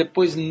 mas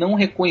depois não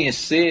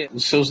reconhecer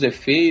os seus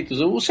defeitos,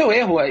 o seu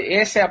erro,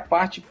 essa é a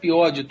parte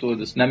pior de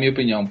todas, na minha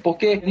opinião,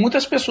 porque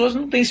muitas pessoas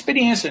não têm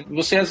experiência.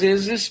 Você, às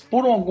vezes,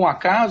 por algum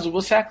acaso,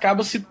 você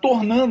acaba se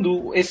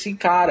tornando esse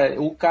cara,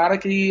 o cara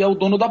que é o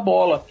dono da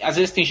bola. Às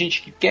vezes tem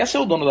gente que quer ser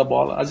o dono da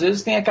bola, às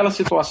vezes tem aquela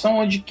situação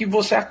onde que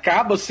você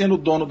acaba sendo o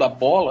dono da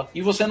bola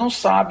e você não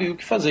sabe o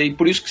que fazer, e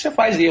por isso que você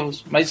faz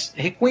erros, mas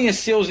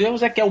reconhecer os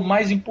erros é que é o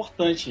mais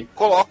importante.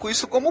 Coloco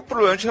isso como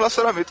problema de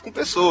relacionamento com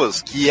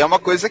pessoas, que é uma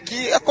coisa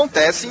que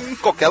acontece em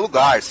qualquer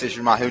lugar, seja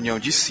numa reunião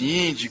de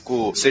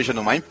síndico, seja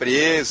numa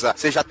empresa,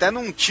 seja até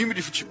num time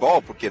de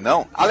futebol, por que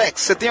não?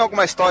 Alex, você tem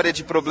alguma história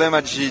de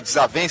problema de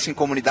desavença em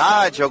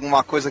comunidade,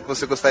 alguma coisa que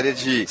você gostaria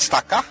de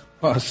destacar?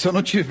 Se eu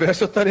não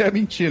tivesse, eu estaria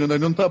mentindo, né? Eu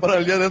não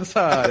trabalharia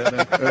nessa área,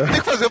 né?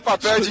 Tem que fazer o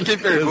papel de quem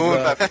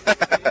pergunta.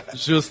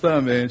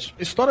 Justamente.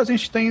 Histórias a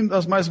gente tem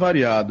das mais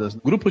variadas.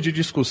 Grupos de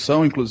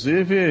discussão,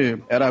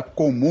 inclusive, era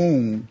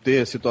comum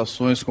ter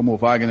situações como o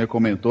Wagner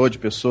comentou, de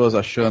pessoas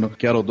achando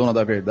que era o dono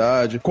da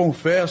verdade.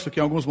 Confesso que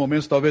em alguns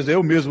momentos talvez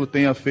eu mesmo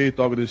tenha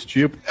feito algo desse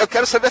tipo. Eu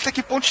quero saber até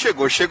que ponto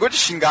chegou. Chegou de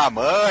xingar a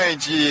mãe,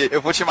 de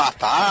eu vou te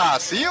matar,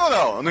 sim ou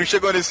não? Não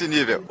chegou nesse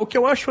nível. O que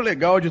eu acho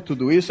legal de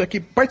tudo isso é que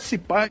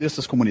participar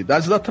dessas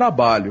comunidades dá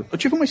trabalho. Eu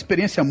tive uma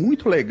experiência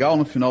muito legal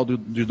no final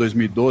de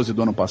 2012,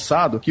 do ano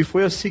passado, que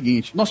foi a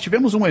seguinte: nós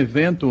tivemos um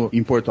evento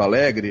em Porto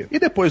Alegre e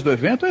depois do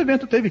evento, o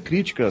evento teve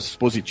críticas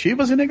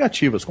positivas e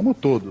negativas, como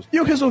todos. E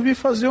eu resolvi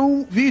fazer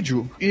um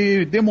vídeo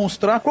e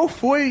demonstrar qual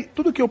foi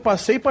tudo que eu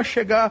passei para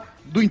chegar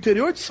do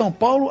interior de São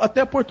Paulo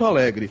até Porto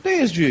Alegre.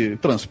 Desde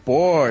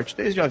transporte,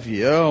 desde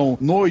avião,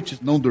 noites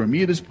não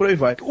dormidas e por aí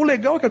vai. O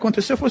legal que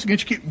aconteceu foi o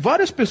seguinte, que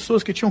várias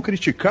pessoas que tinham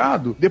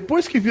criticado,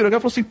 depois que viram aqui,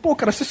 falaram assim, pô,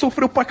 cara, você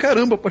sofreu pra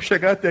caramba pra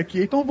chegar até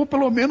aqui, então eu vou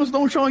pelo menos dar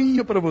um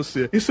joinha pra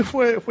você. Isso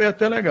foi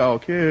até legal,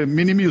 que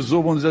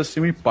minimizou, vamos dizer assim,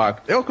 o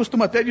impacto. Eu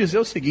costumo até dizer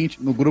o seguinte,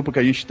 no grupo que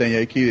a gente tem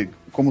aí, que,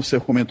 como você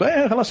comentou,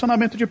 é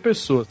relacionamento de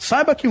pessoas.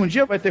 Saiba que um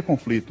dia vai ter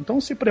conflito,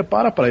 então se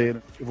prepara pra ele.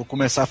 Eu vou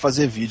começar a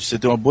fazer vídeo, você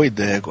deu uma boa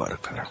ideia agora,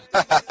 cara.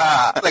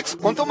 Alex,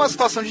 conta uma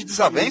situação de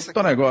desavença.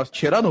 Então, negócio,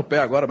 tirar no pé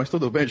agora, mas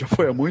tudo bem, já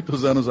foi há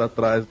muitos anos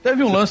atrás.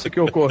 Teve um lance que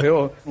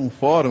ocorreu num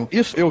fórum,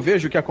 isso eu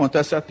vejo que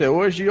acontece até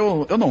hoje e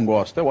eu não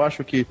gosto. Eu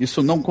acho que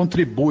isso não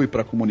contribui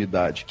para a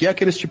comunidade. Que é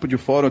aquele tipo de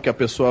fórum que a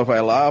pessoa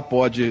vai lá,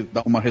 pode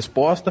dar uma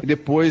resposta e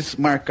depois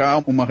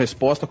marcar uma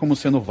resposta como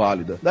sendo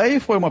válida. Daí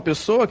foi uma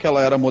pessoa que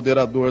ela era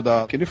moderador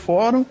daquele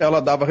fórum,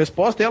 ela dava a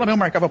resposta e ela mesmo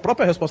marcava a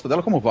própria resposta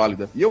dela como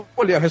válida. E eu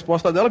olhei a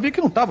resposta dela e vi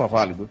que não estava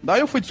válido. Daí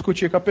eu fui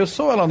discutir com a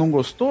pessoa, ela não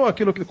gostou,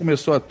 aquilo que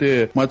começou a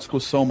ter uma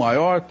discussão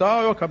maior e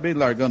tal, eu acabei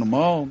largando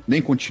mão,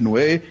 nem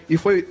continuei, e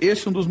foi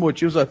esse um dos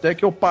motivos até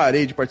que eu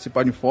parei de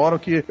participar de fórum,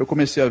 que eu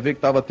comecei a ver que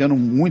estava tendo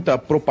muita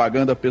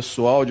propaganda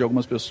pessoal de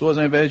algumas pessoas,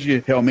 ao invés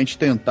de realmente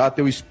tentar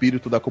ter o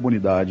espírito da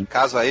comunidade.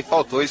 Caso aí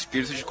faltou o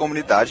espírito de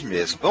comunidade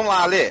mesmo. Vamos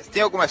lá, Ale,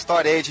 tem alguma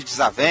história aí de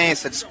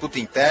desavença, disputa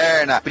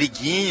interna,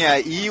 briguinha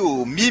e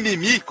o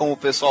mimimi, como o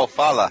pessoal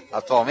fala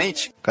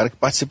atualmente? O cara que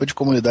participa de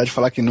comunidade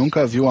falar que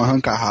nunca viu um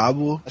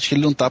arranca-rabo, acho que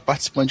ele não tá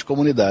participando de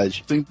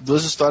comunidade. Tem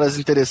duas histórias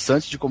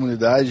interessantes de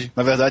comunidade,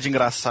 na verdade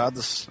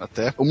engraçadas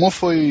até. Uma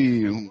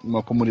foi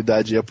uma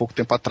comunidade há pouco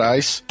tempo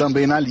atrás,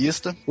 também na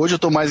lista. Hoje eu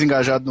tô mais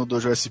engajado no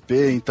Dojo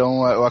SP,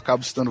 então eu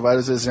acabo citando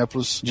vários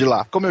exemplos de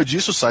lá. Como eu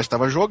disse, o site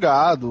estava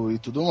jogado e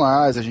tudo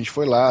mais, a gente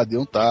foi lá,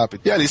 deu um tap.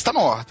 E a lista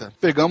morta.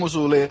 Pegamos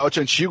o layout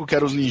antigo, que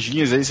era os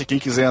ninjinhas, aí se quem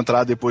quiser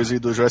entrar depois aí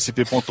do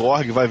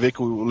dojosp.org, vai ver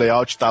que o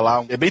layout tá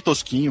lá, é bem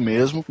tosquinho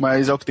mesmo,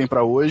 mas é o que tem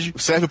pra hoje.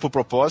 Serve pro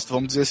propósito,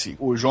 vamos dizer assim.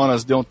 O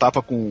Jonas deu um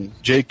tapa com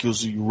Jekyll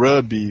e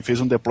Ruby,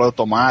 fez um deploy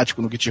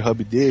automático no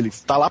GitHub dele,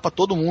 tá lá pra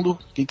todo mundo,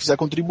 quem quiser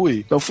contribuir.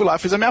 Então fui lá,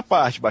 fiz a minha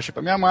parte, baixei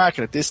pra minha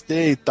máquina,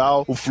 testei e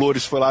tal. O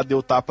Flores foi lá, deu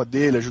o tapa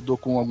dele, ajudou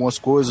com algumas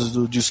coisas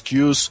de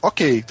skills.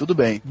 Ok, tudo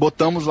bem.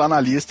 Botamos lá na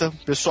lista,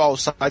 pessoal, o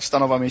site está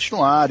novamente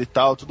no ar e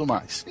tal, tudo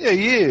mais. E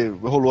aí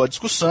rolou a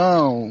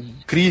discussão,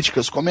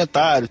 críticas,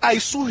 comentários. Aí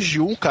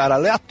surgiu um cara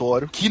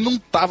aleatório que não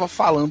tava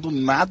falando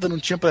nada, não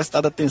tinha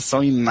prestado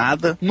atenção em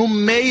nada. No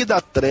meio da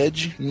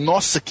thread,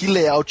 nossa, que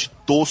layout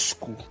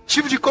tosco.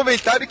 Tipo de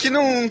comentário que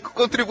não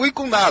contribui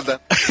com nada.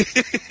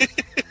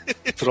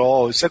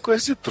 Troll, isso é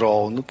coisa de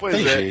troll, não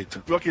tem jeito.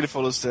 Pior que ele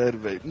falou sério,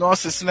 velho.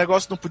 Nossa, esse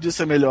negócio não podia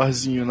ser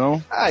melhorzinho,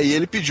 não? Aí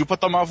ele pediu pra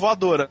tomar a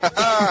voadora.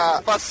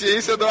 A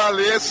paciência do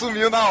Ale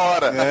sumiu na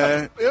hora.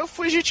 É, eu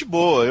fui gente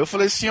boa. Eu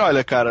falei assim,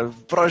 olha, cara, o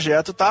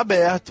projeto tá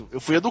aberto.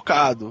 Eu fui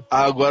educado.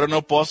 Agora eu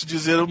não posso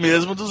dizer o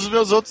mesmo dos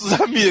meus outros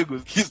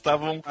amigos, que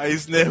estavam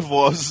mais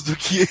nervosos do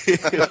que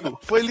eu.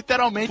 Foi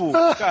literalmente,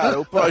 cara,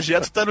 o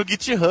projeto tá no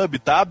GitHub,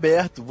 tá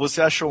aberto.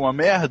 Você achou uma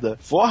merda?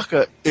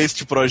 Forca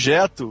este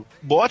projeto,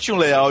 bote um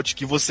layout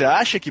que você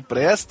acha que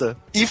presta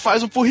e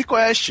faz um pull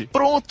request.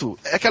 Pronto.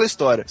 É aquela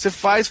história. Você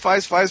faz,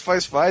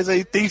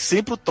 aí tem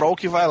sempre o troll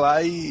que vai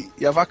lá e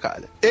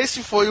avacalha.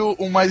 Esse foi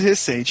o mais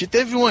recente. E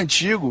teve um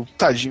antigo,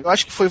 tadinho, eu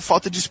acho que foi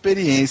falta de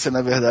experiência,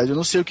 na verdade. Eu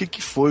não sei o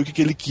que foi, o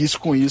que ele quis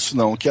com isso,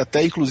 não. Que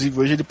até, inclusive,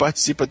 hoje ele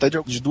participa até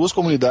de duas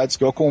comunidades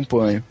que eu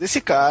acompanho. Esse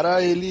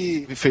cara,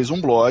 ele fez um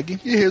blog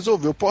e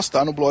resolveu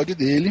postar no blog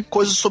dele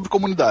coisas sobre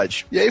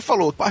comunidade. E aí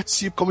falou,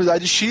 participe,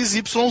 comunidade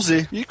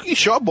XYZ. E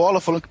encheu a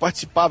bola, falando que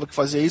participava, que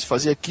fazia isso,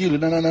 fazia aquilo,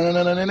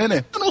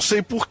 nananana. Eu não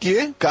sei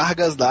porquê,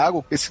 cargas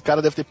d'água, esse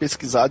cara deve ter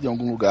pesquisado em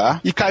algum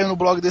lugar e caiu no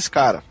blog desse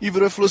cara. E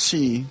virou e falou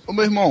assim, ô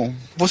meu irmão,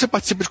 você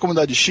participa de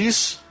comunidade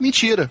X?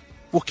 Mentira.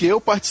 Porque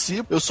eu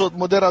participo, eu sou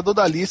moderador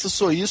da lista,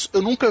 sou isso,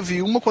 eu nunca vi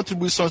uma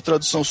contribuição de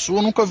tradução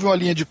sua, nunca vi uma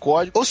linha de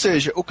código. Ou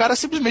seja, o cara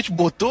simplesmente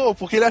botou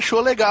porque ele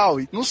achou legal.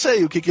 E não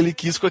sei o que ele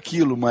quis com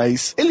aquilo,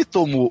 mas ele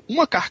tomou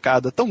uma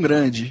carcada tão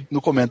grande no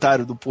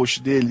comentário do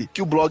post dele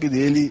que o blog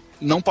dele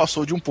não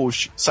passou de um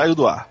post, saiu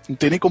do ar. Não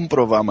tem nem como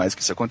provar mais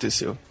que isso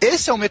aconteceu.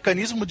 Esse é o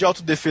mecanismo de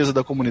autodefesa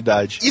da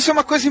comunidade. Isso é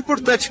uma coisa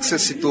importante que você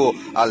citou,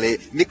 Ale.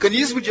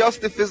 Mecanismo de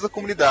autodefesa da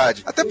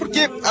comunidade. Até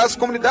porque as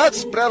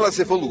comunidades, para elas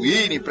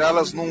evoluírem, para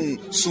elas não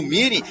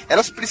sumirem,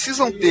 elas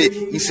precisam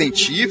ter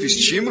incentivo,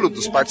 estímulo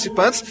dos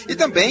participantes e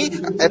também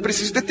é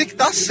preciso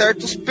detectar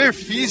certos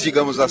perfis,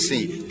 digamos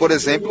assim. Por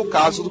exemplo, o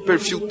caso do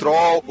perfil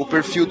troll, o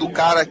perfil do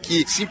cara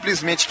que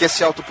simplesmente quer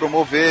se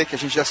autopromover, que a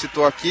gente já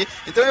citou aqui.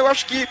 Então eu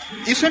acho que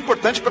isso é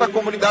importante para a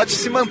comunidade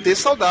se manter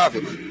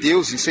saudável. Ter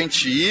os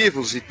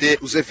incentivos e ter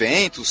os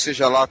eventos,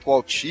 seja lá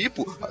qual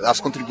tipo, as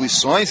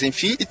contribuições,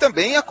 enfim, e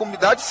também a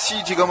comunidade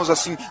se, digamos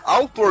assim,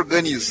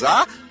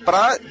 auto-organizar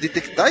para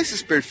detectar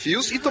esses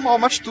perfis e tomar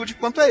uma atitude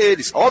quanto a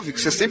eles. Óbvio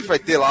que você sempre vai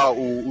ter lá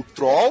o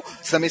troll,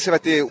 também você vai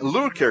ter o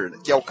lurker,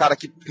 que é o cara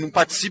que não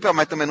participa,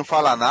 mas também não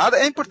fala nada.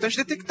 É importante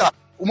detectar.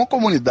 Uma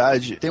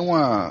comunidade,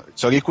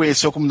 se alguém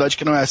conheceu a comunidade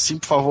que não é assim,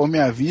 por favor me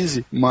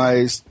avise,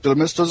 mas pelo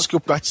menos todas que eu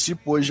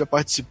participo hoje, já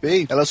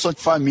participei, elas são de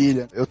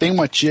família. Eu tenho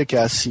uma tia que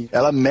é assim,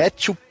 ela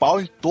mete o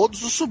pau em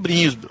todos os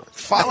sobrinhos, bro.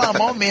 Fala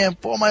mal mesmo,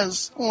 pô,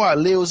 mas o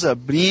Ale usa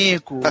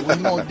brinco, o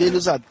irmão dele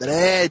usa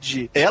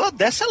dread. Ela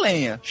desce a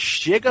lenha,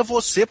 chega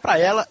você pra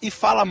ela e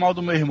fala mal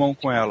do meu irmão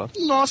com ela.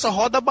 Nossa,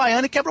 roda a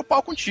baiana e quebra o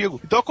pau contigo.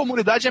 Então a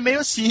comunidade é meio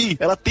assim,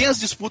 ela tem as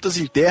disputas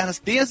internas,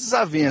 tem as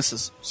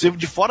desavenças. Se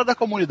de fora da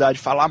comunidade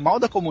falar mal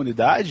da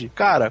comunidade,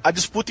 cara, a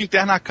disputa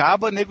interna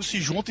acaba, nego se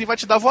junta e vai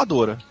te dar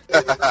voadora.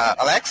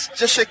 Alex,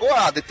 já chegou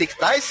a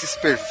detectar esses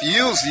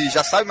perfis e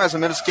já sabe mais ou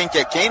menos quem que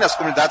é quem nas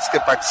comunidades que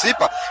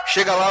participa?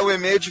 Chega lá o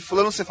e-mail de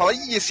fulano, você fala,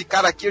 ih, esse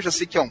cara aqui eu já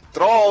sei que é um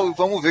troll,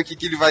 vamos ver o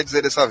que ele vai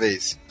dizer dessa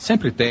vez.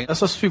 Sempre tem.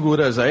 Essas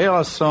figuras aí,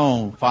 elas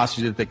são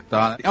fáceis de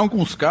detectar. Em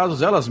alguns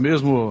casos, elas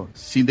mesmo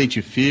se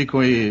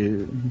identificam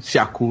e se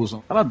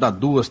acusam. Ela dá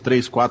 2,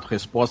 3, 4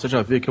 respostas,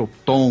 já vê que o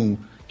tom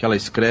que ela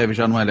escreve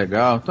já não é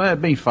legal, então é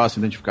bem fácil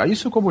identificar.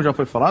 Isso, como já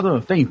foi falado,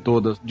 tem em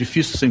todas.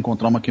 Difícil você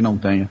encontrar uma que não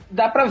tenha.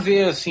 Dá pra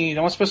ver, assim,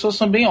 umas pessoas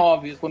são bem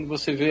óbvias quando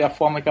você vê a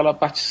forma que ela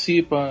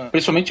participa,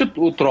 principalmente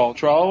o troll. O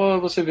troll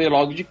você vê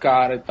logo de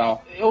cara e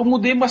tal. Eu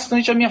mudei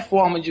bastante a minha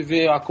forma de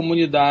ver a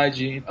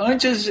comunidade.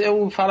 Antes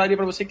eu falaria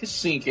pra você que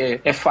sim,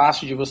 que é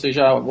fácil de você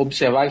já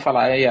observar e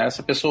falar,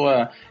 essa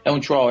pessoa é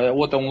um troll, o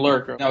outro é um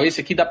lurker. Não, esse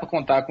aqui dá pra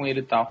contar com ele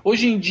e tal.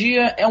 Hoje em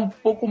dia é um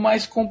pouco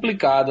mais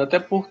complicado, até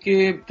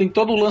porque tem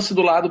todo o lance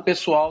do lado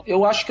pessoal.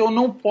 Eu acho que eu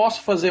não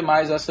posso fazer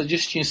mais essa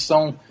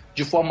distinção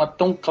de forma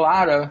tão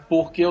clara,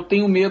 porque eu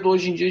tenho medo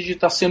hoje em dia de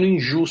estar sendo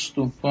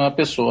injusto com a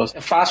pessoa.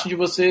 É fácil de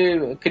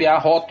você criar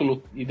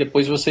rótulo e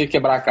depois você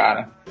quebrar a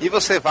cara. E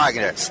você,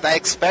 Wagner, você está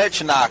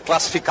expert na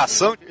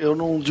classificação? Eu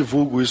não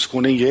divulgo isso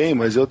com ninguém,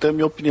 mas eu tenho a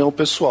minha opinião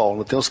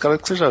pessoal. Tem os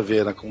caras que você já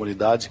vê na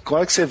comunidade.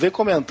 Quando é que você vê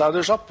comentário,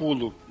 eu já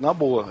pulo. Na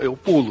boa, eu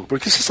pulo.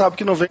 Porque você sabe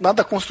que não vem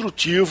nada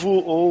construtivo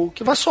ou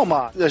que vai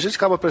somar. E a gente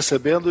acaba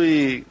percebendo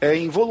e é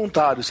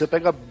involuntário. Você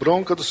pega a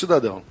bronca do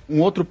cidadão.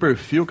 Um outro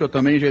perfil que eu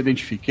também já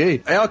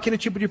identifiquei é aquele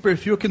tipo de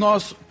perfil que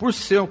nós, por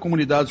ser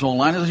comunidades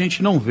online, a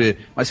gente não vê.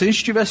 Mas se a gente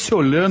estivesse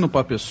olhando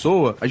para a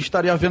pessoa, a gente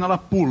estaria vendo ela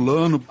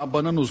pulando,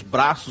 abanando os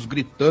braços,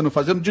 gritando,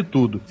 fazendo de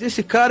tudo.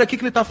 Esse cara, o que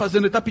ele tá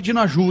fazendo? Ele tá pedindo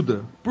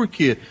ajuda. Por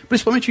quê?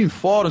 Principalmente em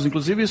fóruns,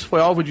 inclusive isso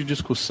foi alvo de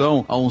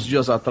discussão há uns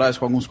dias atrás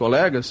com alguns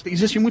colegas.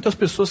 Existem muitas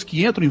pessoas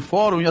que entram em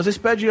fórum e às vezes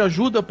pedem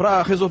ajuda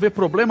para resolver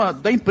problema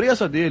da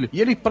empresa dele.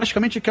 E ele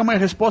praticamente quer uma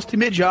resposta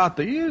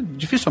imediata e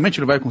dificilmente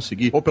ele vai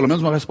conseguir. Ou pelo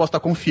menos uma resposta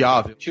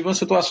confiável. Tive umas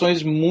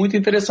situações muito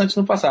interessantes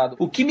no passado.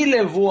 O que me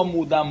levou a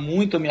mudar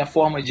muito a minha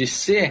forma de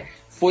ser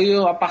foi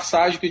a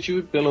passagem que eu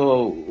tive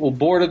pelo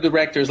Board of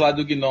Directors lá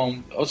do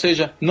GNOME. Ou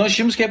seja, nós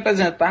tínhamos que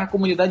representar a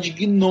comunidade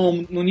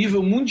GNOME no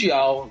nível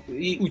mundial.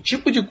 E o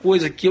tipo de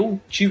coisa que eu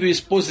tive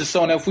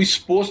exposição, né? Eu fui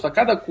exposto a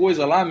cada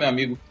coisa lá, meu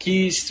amigo,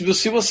 que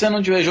se você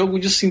não tiver jogo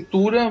de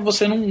cintura,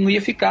 você não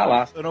ia ficar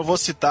lá. Eu não vou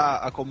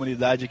citar a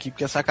comunidade aqui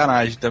porque é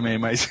sacanagem também,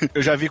 mas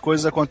eu já vi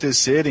coisas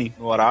acontecerem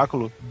no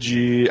Oráculo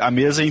de a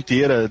mesa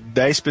inteira,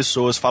 10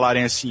 pessoas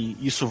falarem assim,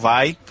 isso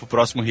vai pro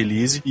próximo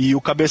release, e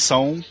o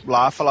cabeção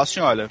lá falar assim,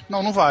 olha,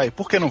 não vai.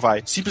 Por que não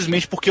vai?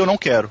 Simplesmente porque eu não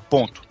quero.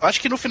 Ponto. Acho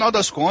que no final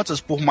das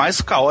contas, por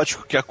mais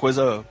caótico que a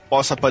coisa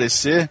possa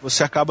parecer,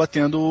 você acaba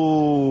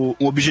tendo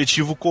um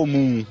objetivo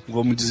comum,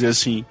 vamos dizer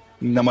assim,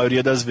 na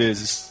maioria das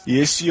vezes. E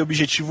esse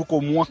objetivo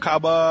comum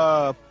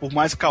acaba, por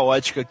mais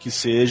caótica que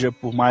seja,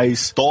 por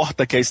mais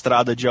torta que a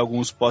estrada de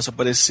alguns possa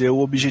parecer, o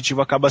objetivo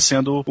acaba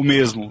sendo o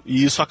mesmo.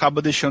 E isso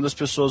acaba deixando as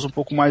pessoas um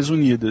pouco mais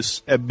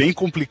unidas. É bem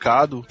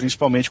complicado,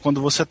 principalmente quando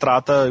você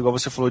trata, igual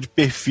você falou, de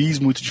perfis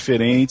muito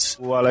diferentes.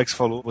 O Alex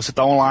falou, você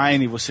tá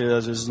online, você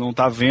às vezes não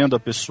tá vendo a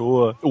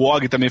pessoa. O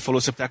Og também falou,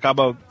 você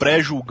acaba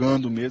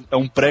pré-julgando mesmo. É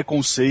um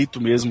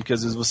preconceito mesmo que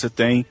às vezes você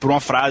tem por uma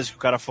frase que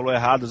o cara falou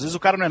errado. Às vezes o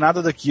cara não é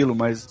nada daquilo,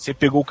 mas você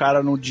pegou o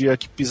cara no dia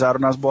que pisaram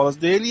nas bolas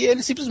dele e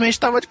ele simplesmente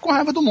estava com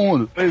raiva do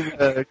mundo.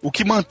 O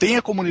que mantém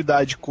a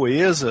comunidade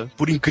coesa,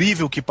 por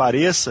incrível que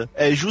pareça,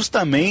 é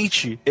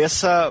justamente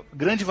essa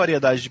grande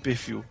variedade de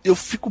perfil. Eu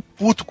fico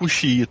puto com o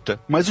xiita,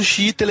 mas o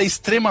xiita ele é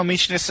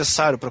extremamente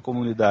necessário para a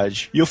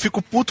comunidade. E eu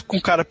fico puto com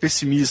o cara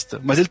pessimista,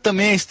 mas ele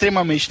também é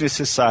extremamente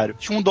necessário.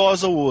 Um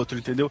dosa o outro,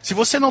 entendeu? Se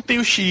você não tem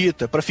o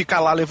xiita para ficar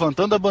lá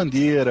levantando a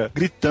bandeira,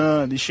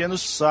 gritando, enchendo o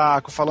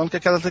saco, falando que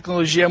aquela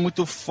tecnologia é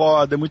muito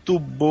foda, é muito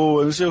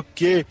boa, não sei o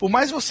quê. Por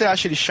mais que você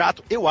ache ele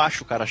chato, eu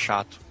acho o cara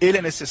chato. Ele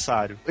é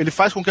necessário. Ele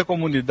faz com que a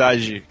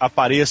comunidade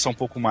apareça um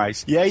pouco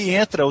mais. E aí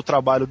entra o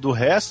trabalho do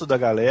resto da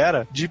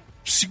galera de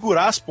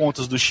segurar as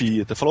pontas do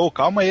xiita. Falou,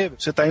 calma aí,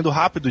 você tá indo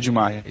rápido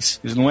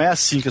demais. Não é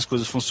assim que as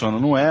coisas funcionam,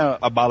 não é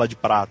a bala de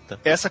prata.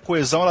 Essa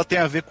coesão, ela tem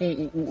a ver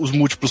com os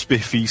múltiplos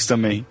perfis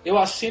também. Eu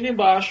assino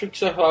embaixo o que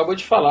você acabou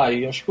de falar,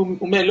 e acho que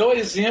o melhor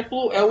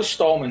exemplo é o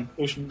Stallman,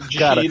 de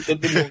cara, xiita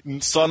do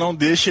mundo. Só não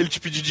deixa ele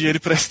te pedir dinheiro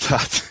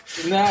emprestado.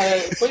 Não,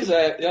 pois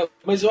é,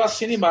 mas eu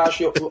assino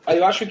embaixo.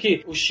 Eu acho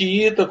que o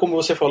xiita, como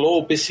você falou,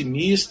 o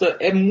pessimista,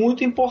 é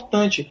muito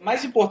importante.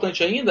 Mais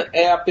importante ainda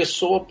é a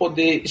pessoa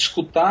poder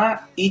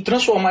escutar e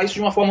transformar isso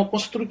de uma forma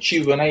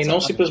construtiva, né? E não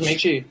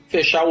simplesmente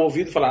fechar o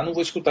ouvido e falar, não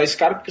vou escutar esse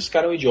cara porque esse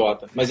cara é um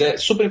idiota. Mas é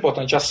super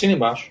importante, assina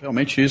embaixo.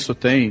 Realmente isso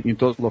tem em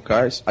todos os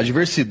locais. A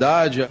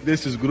diversidade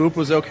desses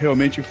grupos é o que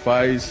realmente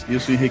faz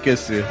isso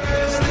enriquecer.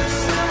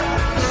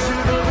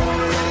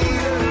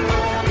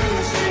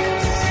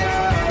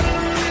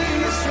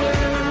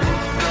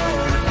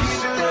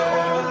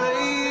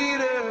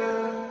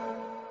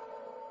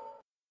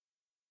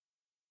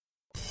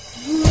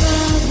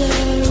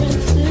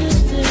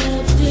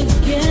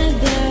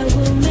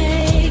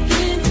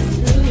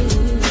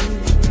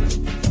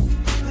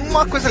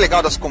 Uma coisa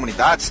legal das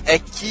comunidades é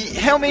que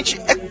realmente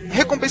é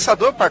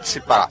recompensador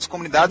participar. As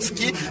comunidades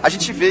que a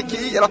gente vê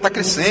que ela está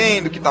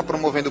crescendo, que está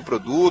promovendo o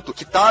produto,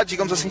 que está,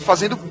 digamos assim,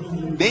 fazendo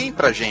bem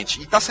pra gente.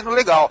 E está sendo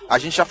legal. A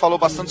gente já falou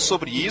bastante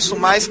sobre isso,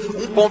 mas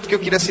um ponto que eu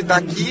queria citar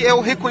aqui é o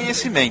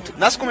reconhecimento.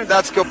 Nas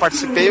comunidades que eu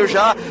participei, eu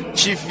já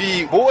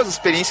tive boas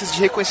experiências de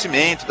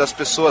reconhecimento, das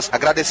pessoas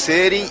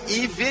agradecerem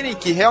e verem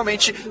que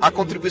realmente a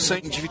contribuição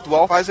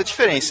individual faz a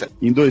diferença.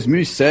 Em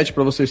 2007,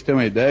 para vocês terem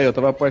uma ideia, eu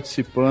estava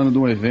participando de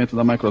um evento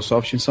da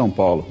Microsoft em São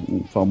Paulo,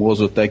 o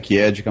famoso Tech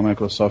Ed que a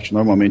Microsoft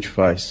normalmente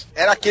faz.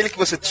 Era aquele que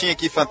você tinha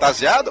aqui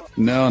fantasiado?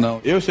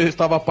 Não. Eu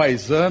estava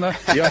paisana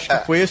e acho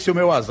que foi esse o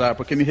meu azar,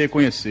 porque me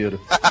reconheceram.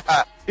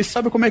 E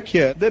sabe como é que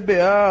é?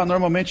 DBA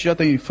normalmente já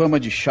tem fama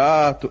de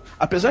chato,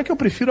 apesar que eu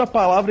prefiro a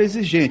palavra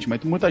exigente, mas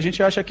muita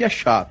gente acha que é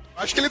chato.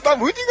 Acho que ele tá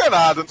muito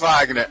enganado,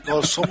 Wagner.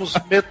 Nós somos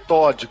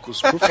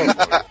metódicos, por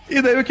favor.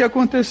 E daí o que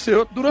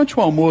aconteceu? Durante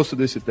o almoço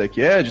desse Tech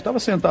Ed, estava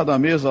sentado à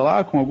mesa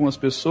lá com algumas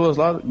pessoas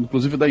lá,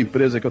 inclusive da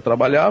empresa que eu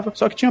trabalhava,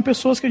 só que tinha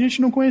pessoas que a gente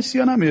não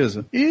conhecia na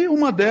mesa. E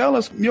uma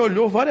delas me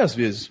olhou várias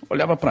vezes.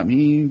 Olhava pra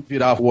mim,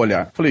 virava o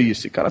olhar. Falei,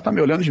 esse cara tá me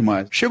olhando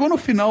demais. Chegou no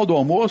final do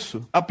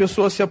almoço, a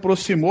pessoa se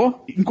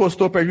aproximou,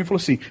 encostou perto de mim e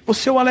falou assim,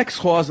 você é o Alex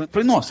Rosa.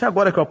 Falei, nossa, é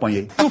agora que eu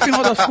apanhei. No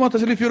final das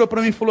contas, ele virou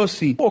pra mim e falou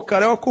assim, pô,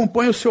 cara, eu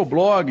acompanho o seu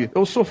blog,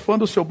 eu sou fã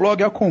do seu blog,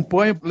 eu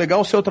acompanho,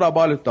 legal o seu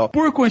trabalho e tal.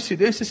 Por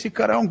coincidência, esse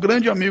cara é um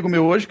grande amigo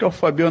meu hoje, que é o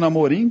Fabiano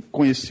Amorim,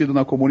 conhecido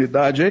na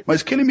comunidade aí,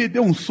 mas que ele me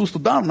deu um susto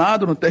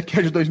danado no Tech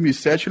Ed de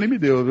 2007, ele me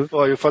deu, viu?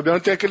 Pô, e o Fabiano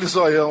tem aquele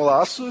zoião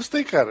lá, assusta,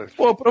 hein, cara?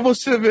 Pô, pra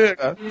você ver,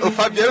 cara. O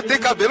Fabiano tem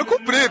cabelo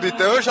comprido,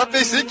 então eu já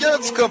pensei que ia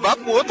descambar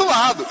pro outro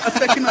lado.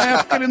 Até que na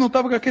época ele não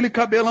tava com aquele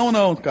cabelão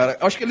não, cara.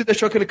 Acho que ele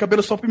deixou aquele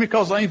cabelo só pra me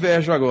causar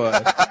inveja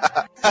agora.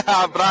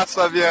 Abraço,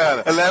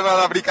 Fabiano. Leva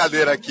na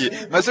brincadeira aqui.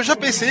 Mas eu já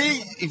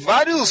pensei em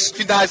vários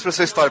finais pra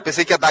essa história.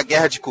 Pensei que ia dar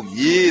guerra de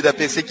comida,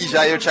 pensei que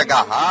já ia te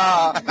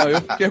agarrar. Não,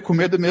 eu fiquei com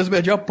medo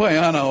mesmo de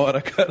apanhar na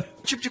hora, cara.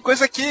 O tipo de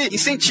coisa que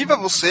incentiva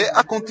você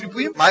a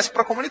contribuir mais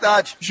pra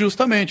comunidade.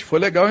 Justamente, foi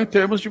legal em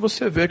termos de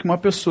você ver que uma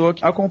pessoa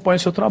que acompanha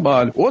seu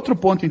trabalho. Outro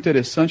ponto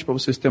interessante para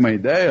vocês terem uma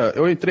ideia,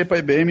 eu entrei para a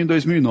IBM em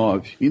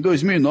 2009. Em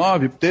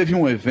 2009 teve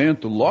um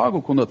evento,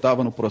 logo quando eu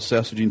estava no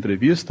processo de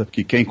entrevista,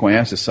 que quem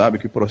conhece sabe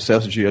que o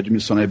processo de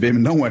admissão na IBM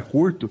não é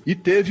curto, e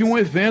teve um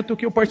evento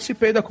que eu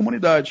participei da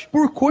comunidade.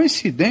 Por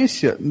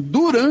coincidência,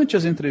 durante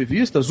as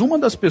entrevistas, uma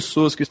das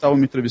pessoas que estavam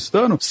me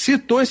entrevistando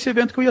citou esse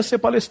evento que eu ia ser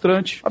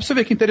palestrante. Pra você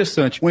ver que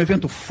interessante, um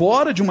evento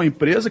fora de uma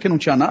empresa que não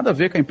tinha nada a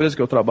ver com a empresa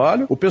que eu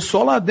trabalho, o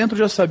pessoal lá dentro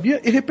já sabia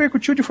e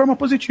repercutiu de forma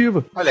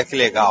positiva. Olha que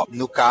legal.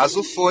 No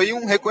caso, foi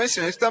um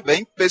reconhecimento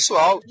também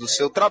pessoal do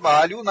seu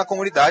trabalho na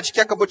comunidade que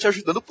acabou te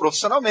ajudando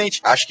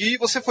profissionalmente. Acho que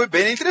você foi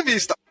bem na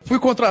entrevista. Fui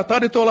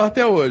contratado e tô lá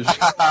até hoje.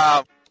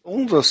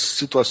 Uma das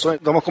situações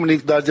de uma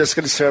comunidade de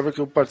SQL Server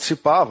que eu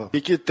participava e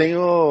que tem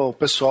o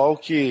pessoal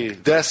que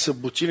desce o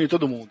botina em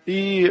todo mundo.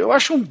 E eu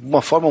acho uma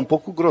forma um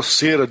pouco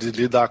grosseira de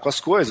lidar com as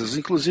coisas.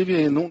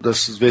 Inclusive, numa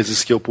das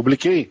vezes que eu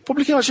publiquei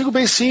um artigo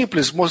bem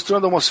simples,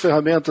 mostrando umas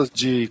ferramentas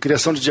de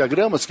criação de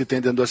diagramas que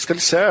tem dentro do SQL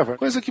Server,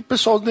 coisa que o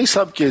pessoal nem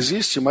sabe que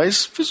existe,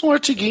 mas fiz um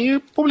artiguinho e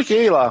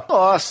publiquei lá.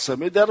 Nossa,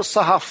 me deram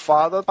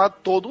sarrafada pra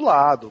todo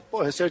lado.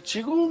 Pô, esse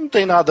artigo não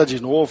tem nada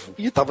de novo.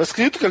 E tava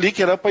escrito ali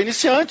que era pra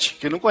iniciante,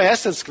 que não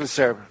conhece SQL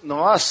Server.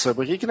 Nossa,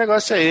 por que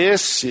negócio é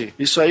esse?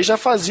 Isso aí já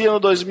fazia no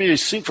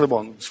 2005. Falei,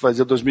 bom, se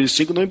fazia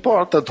 2005 não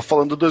importa, tô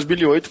falando do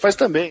 2008, faz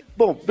também.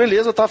 Bom,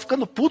 beleza, eu tava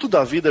ficando puto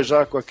da vida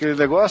já com aquele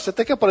negócio,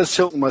 até que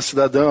apareceu uma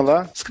cidadã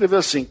lá, escreveu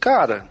assim,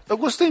 cara, eu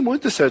gostei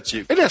muito desse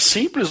artigo. Ele é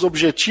simples,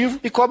 objetivo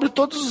e cobre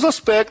todos os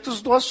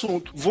aspectos do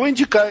assunto. Vou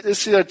indicar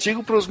esse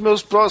artigo para os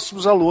meus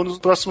próximos alunos no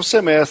próximo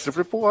semestre. Eu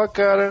falei, porra,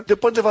 cara,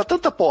 depois de levar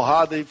tanta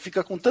porrada e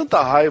ficar com tanta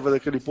raiva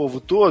daquele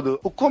povo todo,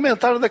 o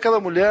comentário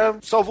daquela mulher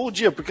salvou o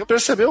dia, porque eu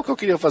percebi percebeu o que eu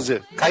queria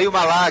fazer. Caiu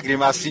uma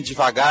lágrima assim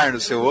devagar no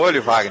seu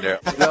olho, Wagner?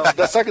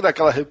 Não, sabe que dá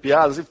aquela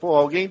arrepiada, assim, pô,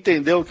 alguém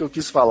entendeu o que eu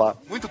quis falar.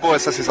 Muito boa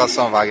essa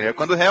sensação, Wagner,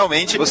 quando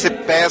realmente você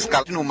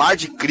pesca no mar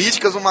de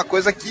críticas uma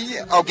coisa que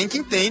alguém que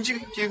entende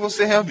que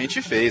você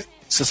realmente fez.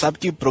 Você sabe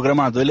que o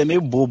programador ele é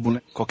meio bobo,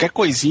 né? Qualquer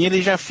coisinha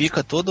ele já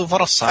fica todo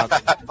alvoroçado.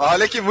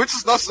 Olha que muitos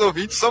dos nossos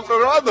ouvintes são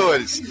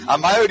programadores. A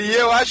maioria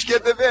eu acho que é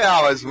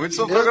DBA, mas muitos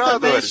são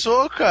programadores. Eu também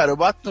sou, cara. Eu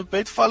bato no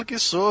peito e falo que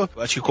sou.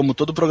 Eu acho que como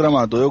todo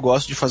programador eu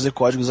gosto de fazer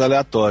códigos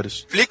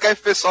aleatórios. Explica aí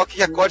pro pessoal o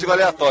que é código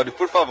aleatório,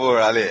 por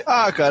favor, Ale.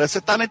 Ah, cara, você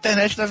tá na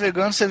internet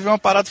navegando, você vê uma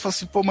parada e fala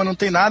assim, pô, mas não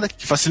tem nada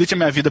que facilite a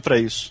minha vida pra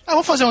isso. Ah,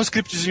 vou fazer um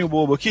scriptzinho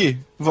bobo aqui?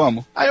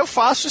 Vamos. Aí eu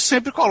faço e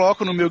sempre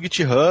coloco no meu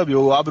GitHub,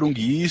 ou abro um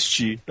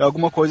Gist,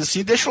 alguma coisa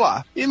assim, e deixo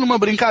lá. E numa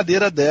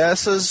brincadeira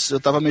dessas, eu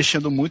tava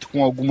mexendo muito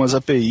com algumas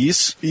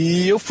APIs,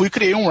 e eu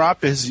criei um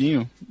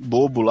wrapperzinho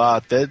bobo lá,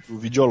 até o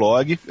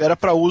Videolog. Era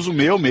pra uso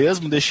meu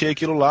mesmo, deixei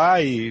aquilo lá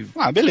e...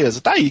 Ah,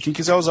 beleza, tá aí, quem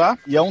quiser usar.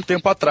 E há um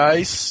tempo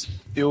atrás...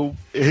 Eu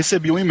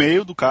recebi um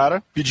e-mail do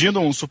cara pedindo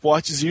um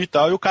suportezinho e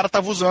tal, e o cara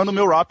tava usando o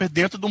meu wrapper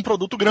dentro de um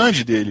produto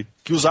grande dele,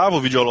 que usava o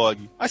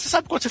Videolog. Aí você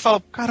sabe quando você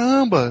fala,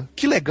 caramba,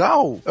 que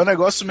legal! É um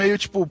negócio meio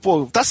tipo,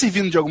 pô, tá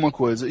servindo de alguma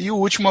coisa. E o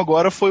último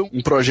agora foi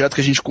um projeto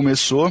que a gente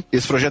começou.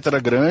 Esse projeto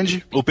era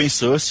grande, open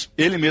source.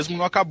 Ele mesmo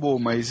não acabou,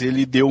 mas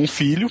ele deu um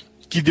filho,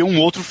 que deu um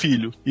outro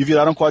filho, e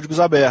viraram códigos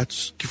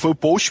abertos, que foi o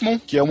Postman,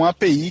 que é uma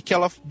API que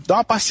ela dá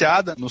uma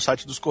passeada no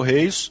site dos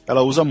Correios,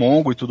 ela usa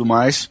Mongo e tudo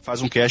mais,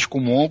 faz um cache com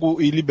Mongo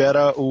e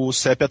libera o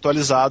CEP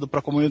atualizado para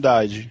a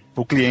comunidade,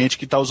 para o cliente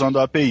que está usando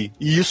a API.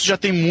 E isso já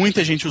tem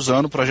muita gente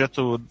usando, o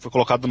projeto foi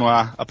colocado no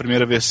ar, a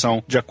primeira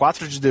versão, dia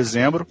 4 de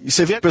dezembro, e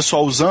você vê o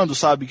pessoal usando,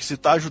 sabe, que se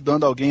está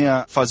ajudando alguém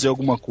a fazer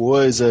alguma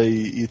coisa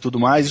e tudo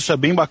mais, isso é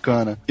bem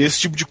bacana.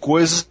 Esse tipo de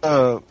coisa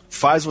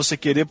faz você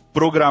querer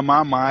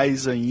programar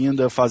mais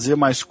ainda, fazer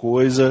mais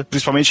coisa,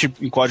 principalmente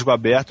em código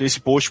aberto. Esse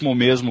Postman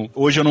mesmo,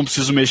 hoje eu não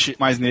preciso mexer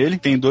mais nele,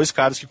 tem 2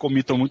 caras que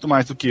comitam muito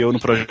mais do que eu no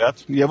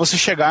projeto, e é você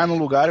chegar num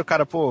lugar e o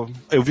cara, pô,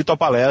 eu vi tua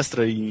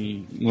palestra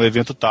no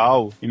evento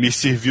tal, e me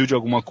serviu de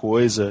alguma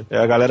coisa,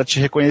 a galera te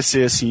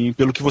reconhecer, assim,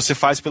 pelo que você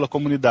faz pela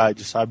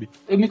comunidade, sabe?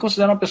 Eu me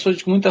considero uma pessoa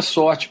de muita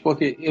sorte,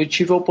 porque eu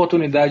tive a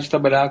oportunidade de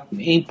trabalhar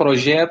em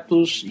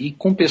projetos e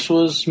com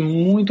pessoas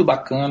muito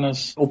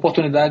bacanas,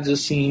 oportunidades,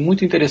 assim,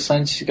 muito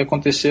interessantes que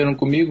aconteceram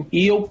comigo,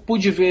 e eu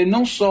pude ver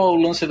não só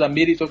o lance da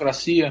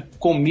meritocracia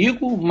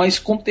comigo, mas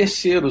com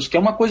terceiros, que é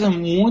uma coisa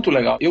muito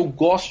legal. Eu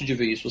gosto de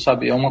ver isso,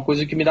 sabe? É uma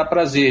coisa que me dá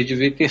prazer, de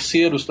ver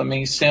terceiros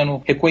também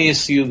sendo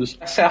reconhecidos.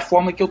 Essa é a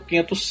forma que eu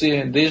tento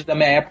ser, desde a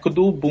minha época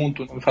do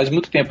Ubuntu. Faz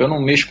muito tempo, eu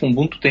não mexo com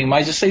Ubuntu, tem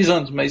mais de 6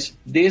 anos, mas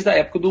desde a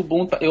época do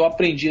Ubuntu eu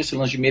aprendi esse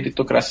lance de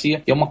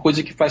meritocracia, e é uma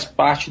coisa que faz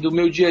parte do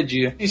meu dia a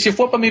dia. E se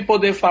for para mim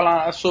poder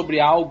falar sobre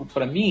algo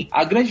para mim,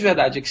 a grande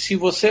verdade é que se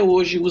você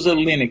hoje usa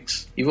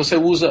Linux, e você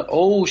usa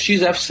ou o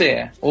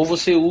XFCE, ou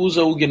você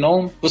usa o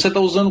GNOME, você está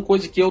usando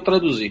coisa que eu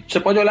traduzi. Você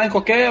pode olhar em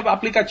qualquer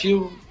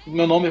aplicativo,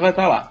 meu nome vai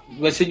estar lá.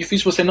 Vai ser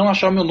difícil você não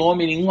achar meu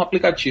nome em nenhum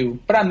aplicativo.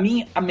 Para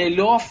mim, a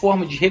melhor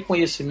forma de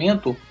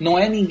reconhecimento não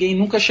é ninguém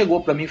nunca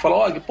chegou para mim e falou,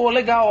 ó, pô,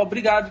 legal,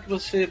 obrigado que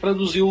você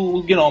traduziu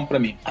o GNOME para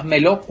mim. A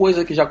melhor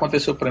coisa que já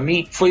aconteceu para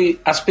mim foi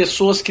as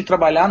pessoas que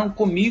trabalharam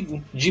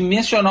comigo de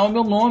mencionar o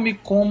meu nome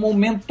como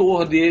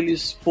mentor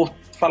deles, por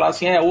falar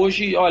assim,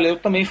 hoje, olha, eu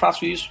também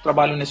faço isso,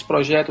 trabalho nesse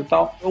projeto e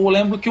tal. Eu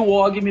lembro que o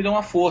Og me deu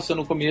uma força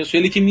no começo,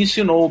 ele que me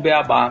ensinou o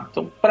Beabá.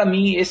 Então, pra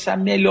mim, essa é a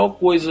melhor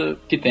coisa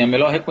que tem, o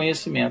melhor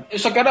reconhecimento. Eu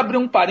só quero abrir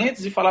um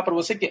parênteses e falar pra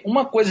você que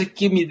uma coisa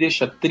que me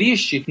deixa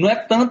triste não é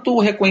tanto o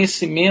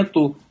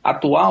reconhecimento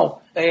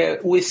atual,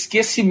 o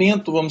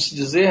esquecimento, vamos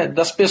dizer,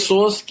 das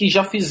pessoas que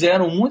já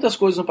fizeram muitas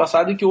coisas no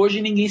passado e que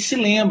hoje ninguém se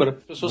lembra.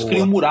 Pessoas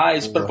criam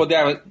murais para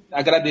poder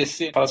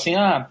agradecer. Fala assim,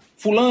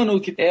 fulano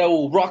que é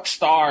o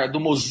rockstar do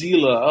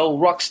Mozilla, o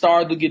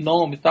rockstar do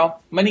GNOME e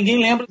tal. Mas ninguém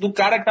lembra do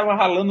cara que tava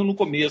ralando no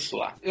começo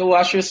lá. Eu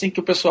acho assim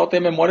que o pessoal tem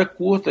a memória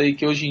curta e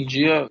que hoje em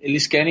dia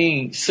eles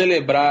querem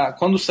celebrar,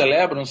 quando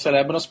celebram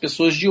as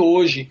pessoas de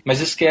hoje,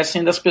 mas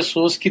esquecem das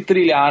pessoas que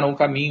trilharam o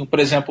caminho. Por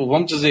exemplo,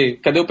 vamos dizer,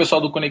 cadê o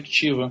pessoal do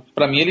Conectiva?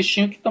 Para mim eles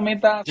tinham que também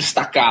estar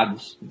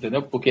destacados,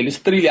 entendeu? Porque eles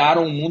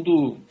trilharam o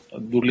mundo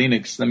do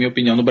Linux, na minha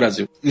opinião, no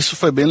Brasil. Isso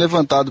foi bem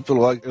levantado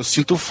pelo Og. Eu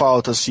sinto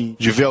falta, assim,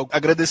 de ver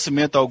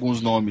agradecimento a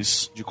alguns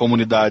nomes de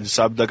comunidade,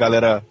 sabe? Da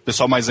galera,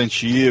 pessoal mais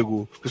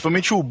antigo.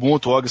 Principalmente o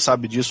Ubuntu, o Og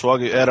sabe disso. O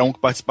Og era um que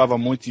participava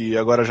muito e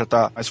agora já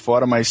tá mais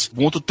fora, mas o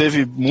Ubuntu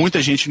teve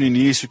muita gente no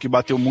início que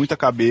bateu muita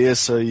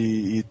cabeça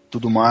e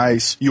tudo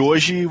mais. E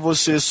hoje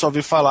você só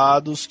vê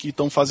falar dos que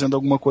estão fazendo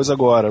alguma coisa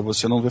agora.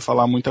 Você não vê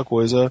falar muita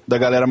coisa da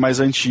galera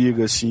mais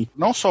antiga, assim.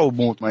 Não só o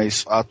Ubuntu,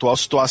 mas a atual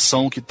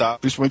situação que tá,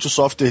 principalmente o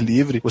software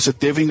livre, você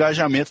teve o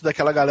engajamento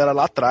daquela galera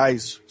lá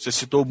atrás. Você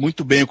citou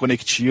muito bem o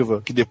Conectiva,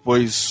 que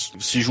depois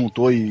se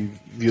juntou e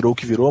virou o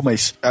que virou,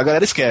 mas a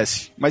galera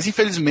esquece. Mas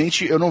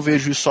infelizmente eu não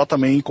vejo isso só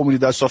também em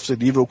comunidade de software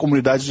livre ou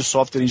comunidades de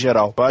software em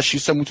geral. Eu acho que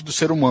isso é muito do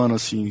ser humano,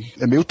 assim.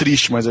 É meio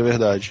triste, mas é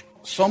verdade.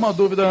 Só uma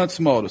dúvida antes,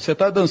 Mauro. Você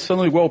tá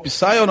dançando igual o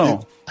Psy ou não?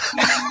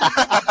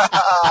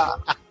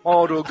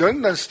 Mauro,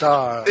 Gangnam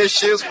Style.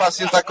 Deixei os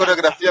passinhos da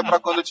coreografia pra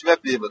quando eu tiver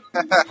bêbado.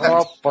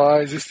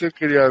 Rapaz, isso eu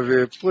queria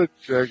ver. Puta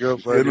que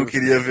eu não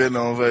queria ver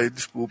não, velho.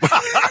 Desculpa.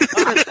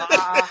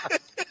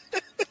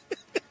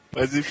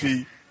 Mas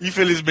enfim...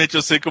 Infelizmente,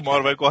 eu sei que o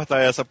Mauro vai cortar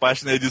essa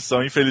parte na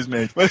edição,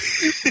 infelizmente. Mas...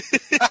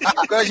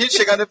 Quando a gente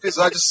chegar no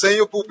episódio 100,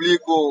 eu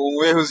publico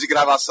um erros de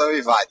gravação e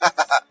vai.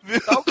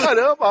 Não,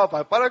 caramba,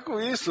 rapaz, para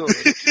com isso.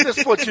 Que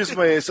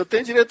despotismo é esse? Eu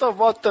tenho direito ao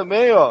voto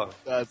também, ó.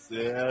 Tá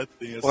certo.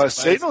 Pô,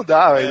 100 não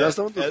dá, velho. Nós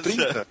estamos no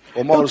 30.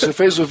 Ô, Mauro, você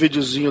fez o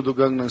videozinho do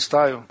Gangnam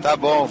Style? Tá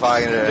bom,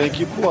 Wagner. Tem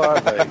que ir pro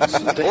ar,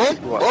 velho. Tem que ir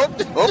pro ar.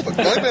 Opa,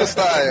 Gangnam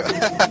Style.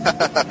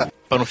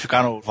 Pra não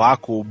ficar no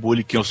vácuo, o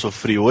bullying que eu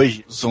sofri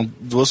hoje, são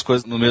duas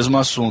coisas no mesmo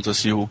assunto,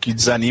 assim, o que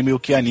desanima e o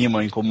que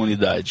anima em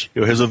comunidade.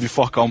 Eu resolvi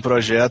forcar um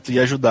projeto e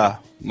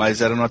ajudar,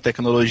 mas era numa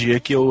tecnologia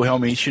que eu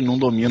realmente não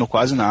domino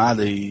quase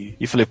nada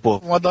e falei, pô,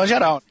 vamos dar uma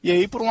geral. E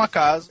aí, por um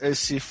acaso,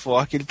 esse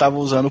fork, ele tava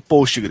usando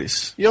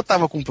Postgres. E eu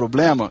tava com um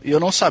problema e eu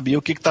não sabia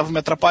o que tava me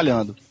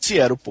atrapalhando. Se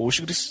era o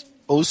Postgres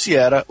ou se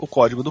era o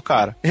código do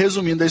cara.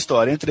 Resumindo a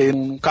história, entrei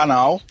num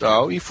canal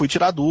tal, e fui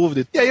tirar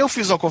dúvida. E aí eu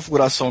fiz uma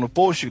configuração no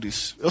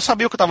Postgres. Eu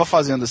sabia o que eu tava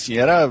fazendo, assim,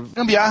 era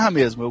gambiarra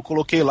mesmo. Eu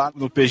coloquei lá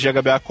no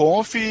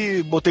PGHBAConf,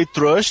 botei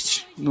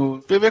trust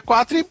no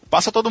PV4 e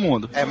passa todo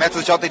mundo. É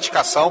método de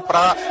autenticação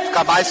pra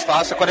ficar mais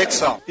fácil a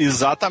conexão.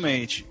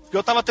 Exatamente. Porque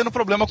eu tava tendo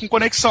problema com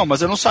conexão,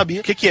 mas eu não sabia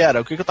o que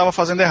era, o que eu tava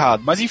fazendo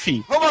errado. Mas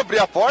enfim. Vamos abrir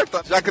a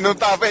porta? Já que não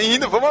tava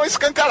indo, vamos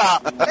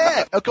escancarar.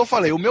 É o que eu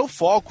falei, o meu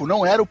foco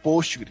não era o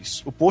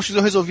Postgres. O Postgres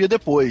eu resolvia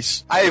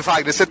depois. Aí,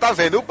 Wagner, você tá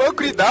vendo, o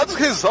banco de dados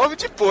resolve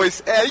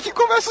depois. É aí que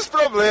começam os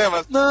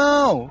problemas.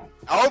 Não!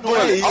 Olha o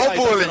bullying, olha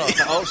o bullying.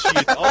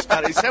 Olha os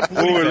caras, isso é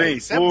bullying,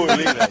 isso é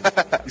bullying,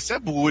 velho.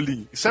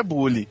 Isso é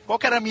bullying. Qual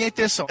que era a minha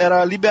intenção?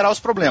 Era liberar os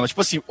problemas.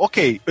 Tipo assim,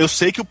 ok, eu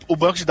sei que o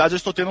banco de dados eu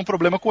estou tendo um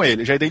problema com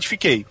ele, já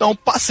identifiquei. Então,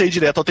 passei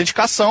direto à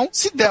autenticação.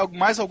 Se der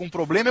mais algum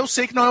problema, eu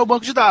sei que não é o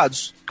banco de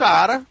dados.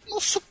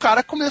 O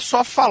cara começou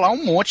a falar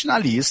um monte na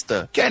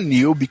lista. Que é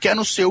newbie, que é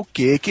não sei o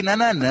quê, que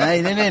nananã,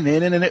 e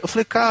nenenê. Eu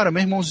falei, cara,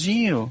 meu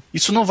irmãozinho,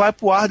 isso não vai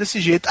pro ar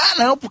desse jeito. Ah,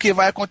 não, porque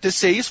vai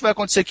acontecer isso, vai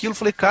acontecer aquilo. Eu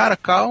falei, cara,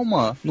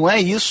 calma, não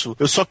é isso.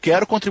 Eu só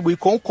quero contribuir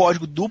com o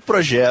código do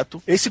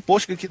projeto. Esse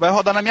post que vai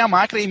rodar na minha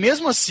máquina. E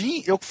mesmo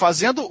assim, eu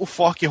fazendo o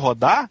fork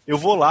rodar, eu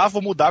vou lá,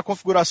 vou mudar a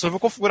configuração e vou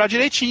configurar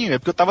direitinho. É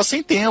porque eu tava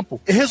sem tempo.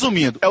 E,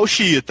 resumindo, é o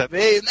xiita.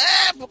 Veio, né,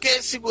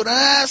 porque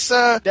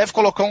segurança. Deve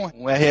colocar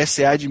um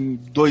RSA de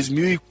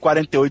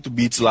 2048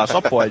 bits lá, só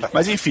pode.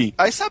 Mas enfim.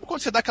 Aí sabe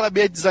quando você dá aquela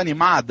meia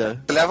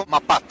desanimada? Você leva uma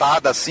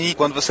patada assim,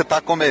 quando você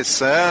tá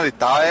começando e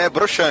tal, é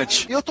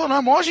broxante. E eu tô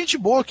na maior gente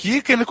boa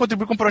aqui, querendo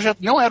contribuir com o projeto.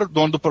 Não era o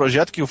dono do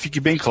projeto, que eu fique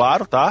bem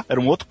claro, tá? Era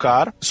um outro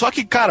cara. Só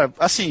que, cara,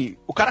 assim,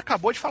 o cara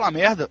acabou de falar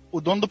merda, o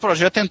dono do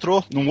projeto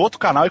entrou num outro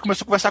canal e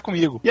começou a conversar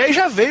comigo. E aí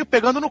já veio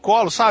pegando no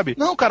colo, sabe?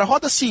 Não, cara,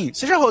 roda assim.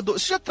 Você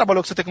já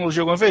trabalhou com essa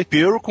tecnologia alguma vez?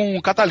 Perl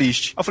com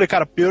Catalyst. Eu falei,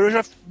 cara, Perl eu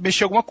já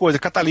mexi alguma coisa,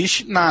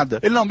 Catalyst nada.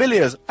 Ele, não,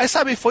 beleza. Aí,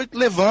 sabe, foi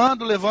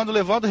levando,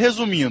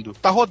 resumindo.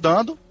 Tá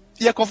rodando.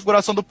 E a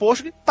configuração do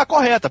Postgres tá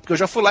correta, porque eu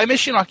já fui lá e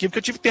mexi no arquivo, porque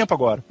eu tive tempo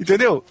agora.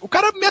 Entendeu? O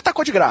cara me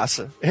atacou de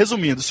graça.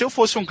 Resumindo, se eu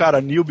fosse um cara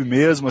newbie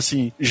mesmo,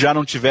 assim, já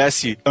não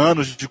tivesse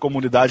anos de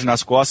comunidade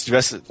nas costas,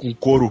 tivesse com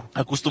couro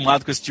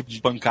acostumado com esse tipo de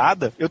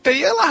pancada, eu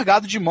teria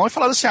largado de mão e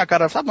falado assim,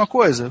 cara, sabe uma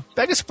coisa?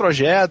 Pega esse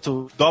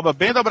projeto, dobra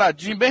bem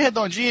dobradinho, bem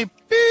redondinho,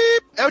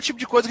 é o tipo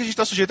de coisa que a gente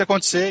tá sujeito a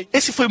acontecer.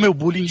 Esse foi o meu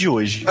bullying de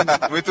hoje.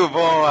 Muito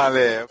bom,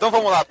 Ale. Então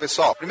vamos lá,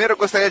 pessoal. Primeiro eu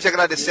gostaria de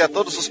agradecer a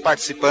todos os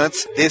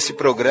participantes desse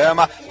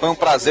programa. Foi um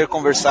prazer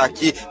conversar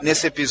aqui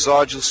nesse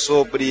episódio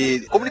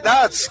sobre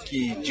comunidades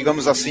que,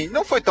 digamos assim,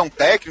 não foi tão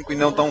técnico e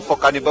não tão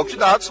focado em banco de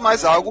dados,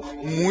 mas algo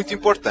muito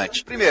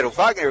importante. Primeiro,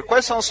 Wagner,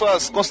 quais são as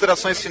suas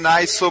considerações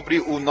finais sobre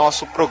o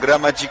nosso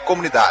programa de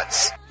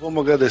comunidades?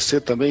 Vamos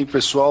agradecer também,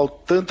 pessoal,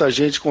 tanta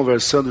gente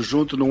conversando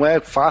junto, não é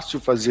fácil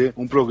fazer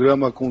um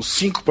programa com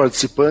 5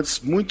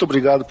 participantes. Muito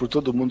obrigado por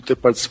todo mundo ter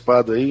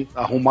participado aí,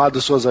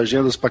 arrumado suas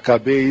agendas para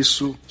caber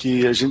isso,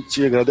 que a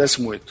gente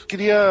agradece muito.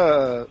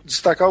 Queria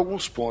destacar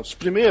alguns pontos.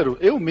 Primeiro,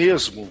 eu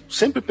mesmo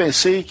sempre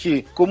pensei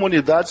que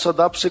comunidade só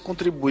dá para você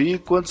contribuir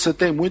quando você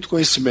tem muito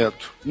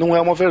conhecimento. Não é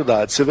uma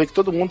verdade. Você vê que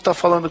todo mundo está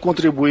falando que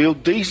contribuiu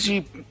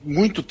desde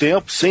muito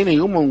tempo, sem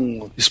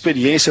nenhuma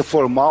experiência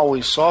formal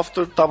em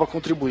software, estava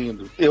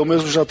contribuindo. Eu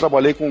mesmo já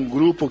trabalhei com um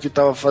grupo que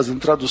estava fazendo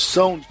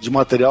tradução de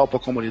material para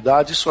a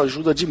comunidade, isso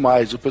ajuda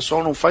demais. O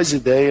pessoal não faz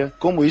ideia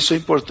como isso é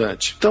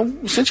importante. Então,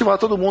 incentivar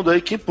todo mundo aí,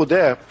 quem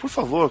puder, por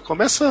favor,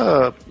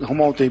 começa a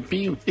arrumar um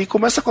tempinho e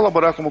começa a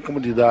colaborar com uma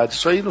comunidade.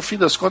 Isso aí, no fim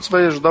das contas,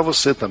 vai ajudar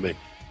você também.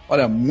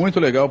 Olha, muito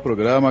legal o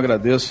programa,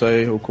 agradeço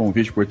aí o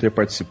convite por ter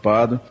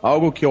participado.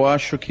 Algo que eu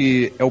acho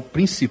que é o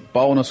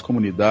principal nas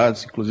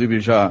comunidades,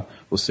 inclusive já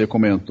você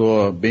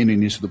comentou bem no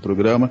início do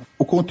programa,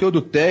 o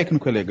conteúdo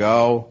técnico é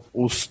legal,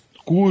 os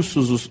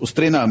cursos, os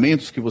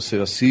treinamentos que você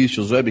assiste,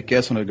 os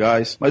webcasts são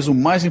legais, mas o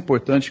mais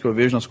importante que eu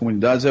vejo nas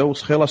comunidades é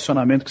os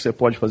relacionamentos que você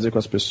pode fazer com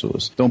as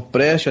pessoas. Então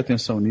preste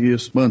atenção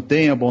nisso,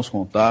 mantenha bons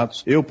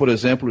contatos. Eu, por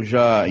exemplo,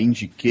 já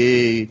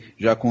indiquei,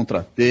 já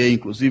contratei,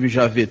 inclusive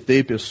já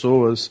vetei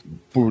pessoas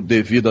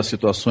devido às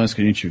situações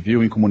que a gente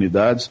viu em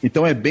comunidades.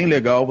 Então é bem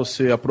legal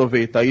você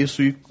aproveitar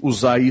isso e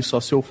usar isso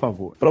a seu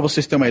favor. Para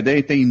vocês terem uma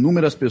ideia, tem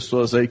inúmeras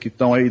pessoas aí que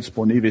estão aí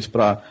disponíveis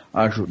para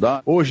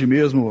ajudar. Hoje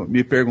mesmo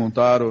me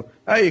perguntaram: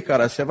 aí,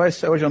 cara, você vai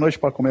sair hoje à noite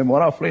para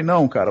comemorar? Eu falei: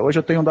 não, cara, hoje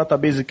eu tenho um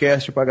Database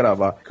Cast para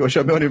gravar, porque hoje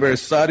é meu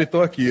aniversário e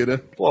tô aqui, né?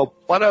 Pô,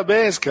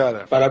 parabéns,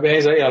 cara.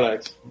 Parabéns aí,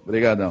 Alex.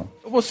 Obrigadão.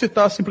 Eu vou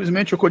citar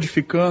simplesmente o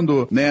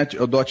Codificando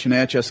o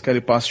 .NET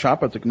SQL Path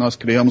Chapter, que nós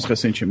criamos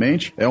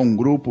recentemente. É um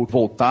grupo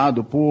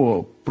voltado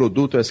por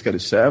produto SQL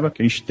Server,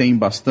 que a gente tem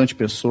bastante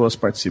pessoas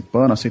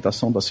participando, a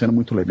aceitação está sendo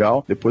muito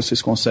legal. Depois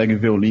vocês conseguem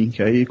ver o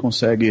link aí,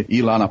 conseguem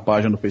ir lá na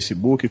página do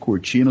Facebook,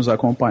 curtir e nos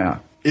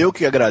acompanhar. Eu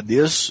que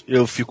agradeço,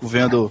 eu fico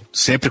vendo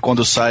sempre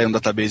quando sai um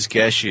Database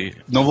Cast,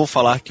 não vou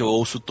falar que eu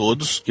ouço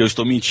todos, que eu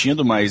estou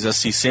mentindo, mas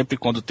assim, sempre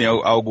quando tem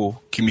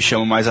algo que me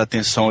chama mais a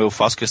atenção, eu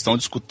faço questão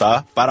de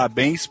escutar.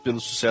 Parabéns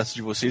pelo sucesso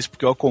de vocês,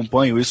 porque eu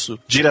acompanho isso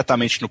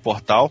diretamente no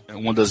portal.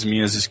 Uma das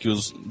minhas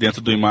skills dentro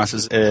do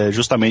eMasters é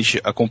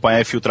justamente acompanhar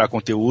e filtrar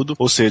conteúdo,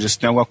 ou seja, se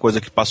tem alguma coisa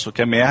que passou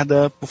que é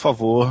merda, por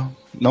favor,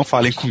 não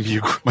falem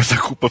comigo, mas a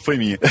culpa foi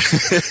minha.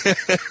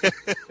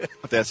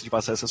 Acontece de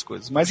passar essas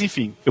coisas. Mas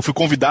enfim, eu fui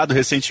convidado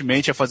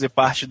recentemente a fazer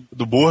parte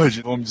do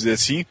board, vamos dizer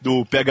assim,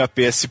 do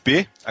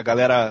PHP-SP. A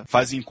galera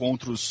faz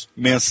encontros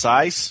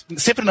mensais,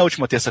 sempre na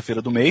última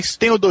terça-feira do mês.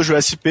 Tem o Dojo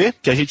SP,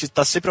 que a gente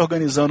está sempre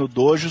organizando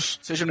dojos,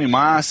 seja no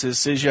eMasters,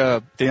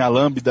 seja... Tem a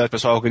Lambda, o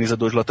pessoal organiza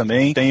dojo lá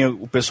também. Tem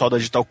o pessoal da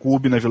Digital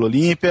Cube na Vila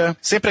Olímpia.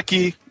 Sempre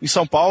aqui em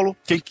São Paulo,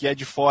 quem que é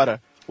de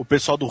fora... O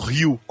pessoal do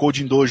Rio,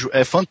 Coding Dojo,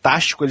 é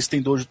fantástico, eles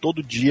têm dojo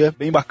todo dia,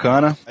 bem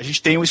bacana. A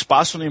gente tem um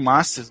espaço no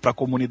eMasters para a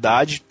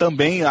comunidade,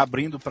 também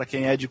abrindo para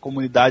quem é de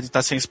comunidade e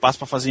tá sem espaço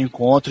para fazer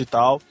encontro e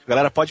tal. A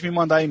galera pode me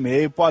mandar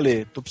e-mail: pô,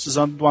 Ale, tô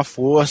precisando de uma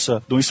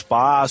força, de um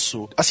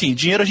espaço. Assim,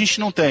 dinheiro a gente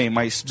não tem,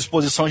 mas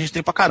disposição a gente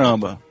tem pra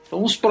caramba.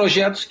 Então, os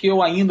projetos que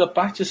eu ainda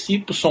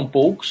participo são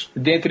poucos.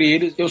 Dentre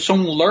eles, eu sou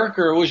um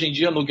lurker hoje em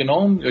dia no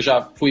GNOME. Eu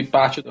já fui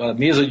parte da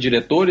mesa de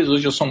diretores.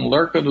 Hoje eu sou um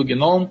lurker do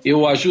GNOME.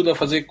 Eu ajudo a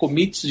fazer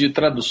commits de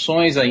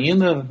traduções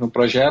ainda no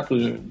projeto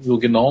do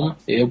GNOME.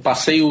 Eu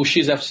passei o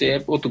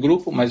XFCE, outro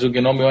grupo, mas o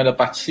GNOME eu ainda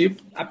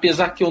participo.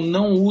 Apesar que eu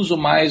não uso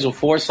mais o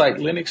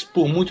Foresight Linux,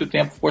 por muito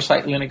tempo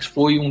Foresight Linux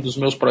foi um dos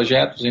meus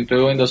projetos. Então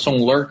eu ainda sou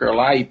um lurker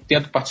lá e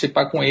tento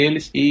participar com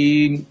eles.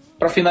 E...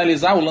 para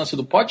finalizar o lance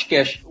do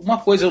podcast, uma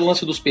coisa do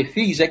lance dos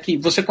perfis é que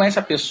você conhece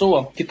a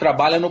pessoa que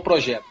trabalha no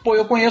projeto. Pô,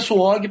 eu conheço o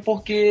Og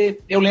porque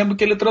eu lembro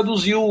que ele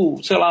traduziu,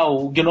 sei lá,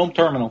 o GNOME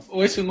Terminal.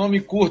 Ou esse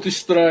nome curto,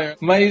 estranho.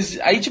 Mas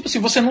aí, tipo assim,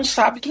 você não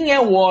sabe quem é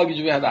o Og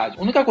de verdade.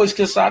 A única coisa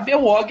que você sabe é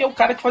o Og é o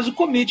cara que faz o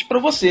commit pra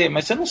você,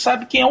 mas você não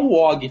sabe quem é o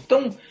Og.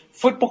 Então...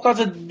 foi por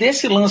causa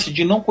desse lance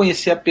de não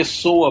conhecer a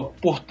pessoa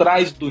por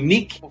trás do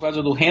nick, por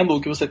causa do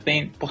handle que você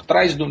tem, por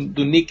trás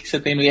do nick que você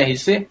tem no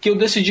IRC, que eu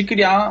decidi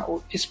criar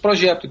esse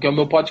projeto, que é o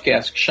meu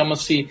podcast, que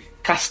chama-se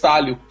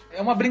Castalho.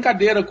 É uma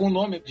brincadeira com o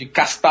nome de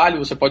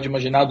Castalho, você pode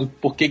imaginar do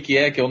porquê que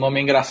é o nome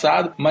é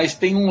engraçado, mas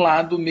tem um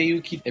lado meio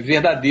que é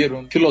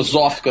verdadeiro,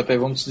 filosófico até,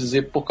 vamos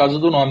dizer, por causa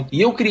do nome.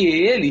 E eu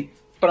criei ele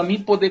para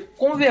mim poder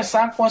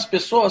conversar com as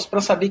pessoas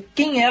para saber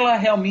quem ela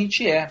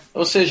realmente é.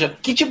 Ou seja,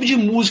 que tipo de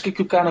música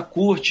que o cara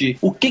curte,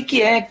 o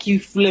que é que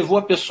levou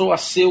a pessoa a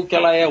ser o que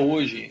ela é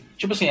hoje.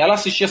 Tipo assim, ela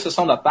assistia a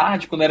Sessão da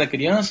Tarde quando era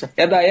criança?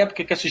 É da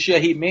época que assistia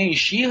He-Man e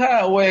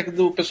She-Ra? Ou é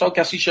do pessoal que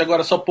assiste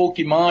agora só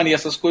Pokémon e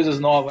essas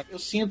coisas novas? Eu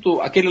sinto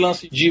aquele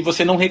lance de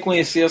você não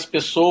reconhecer as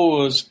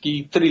pessoas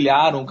que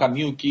trilharam o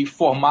caminho, que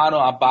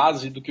formaram a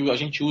base do que a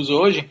gente usa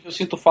hoje. Eu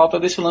sinto falta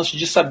desse lance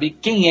de saber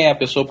quem é a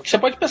pessoa. Porque você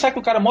pode pensar que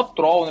o cara é mó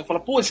troll, né?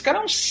 Fala, pô, esse cara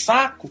é um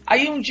saco.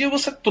 Aí um dia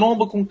você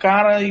tromba com um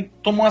cara e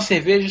toma uma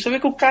cerveja, você vê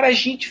que o cara é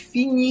gente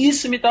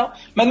finíssima e tal,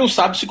 mas não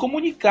sabe se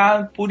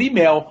comunicar por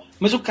e-mail.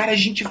 Mas o cara é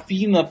gente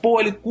fina,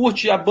 pô, ele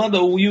curte a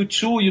banda, o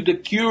U2 e o The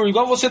Cure,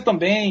 igual você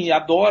também, e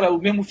adora o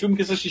mesmo filme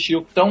que você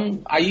assistiu. Então,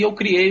 aí eu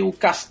criei o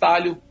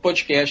Castalho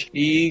Podcast,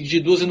 e de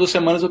 2 em 2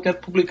 semanas eu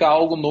tento publicar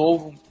algo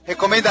novo.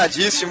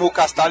 Recomendadíssimo, o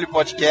Castalho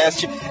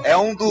Podcast é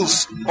um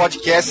dos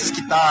podcasts que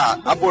está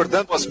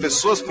abordando as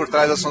pessoas por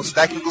trás dos assuntos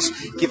técnicos,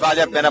 que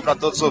vale a pena para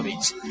todos os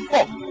ouvintes.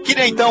 Bom,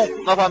 queria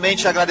então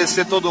novamente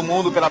agradecer todo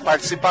mundo pela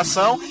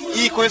participação,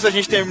 e com isso a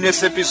gente termina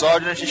esse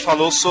episódio. A gente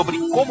falou sobre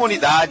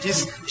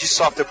comunidades de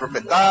software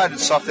proprietário,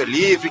 de software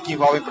livre, que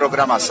envolvem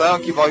programação,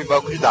 que envolvem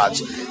banco de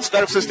dados.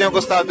 Espero que vocês tenham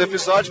gostado do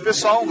episódio,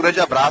 pessoal. Um grande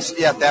abraço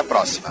e até a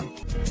próxima.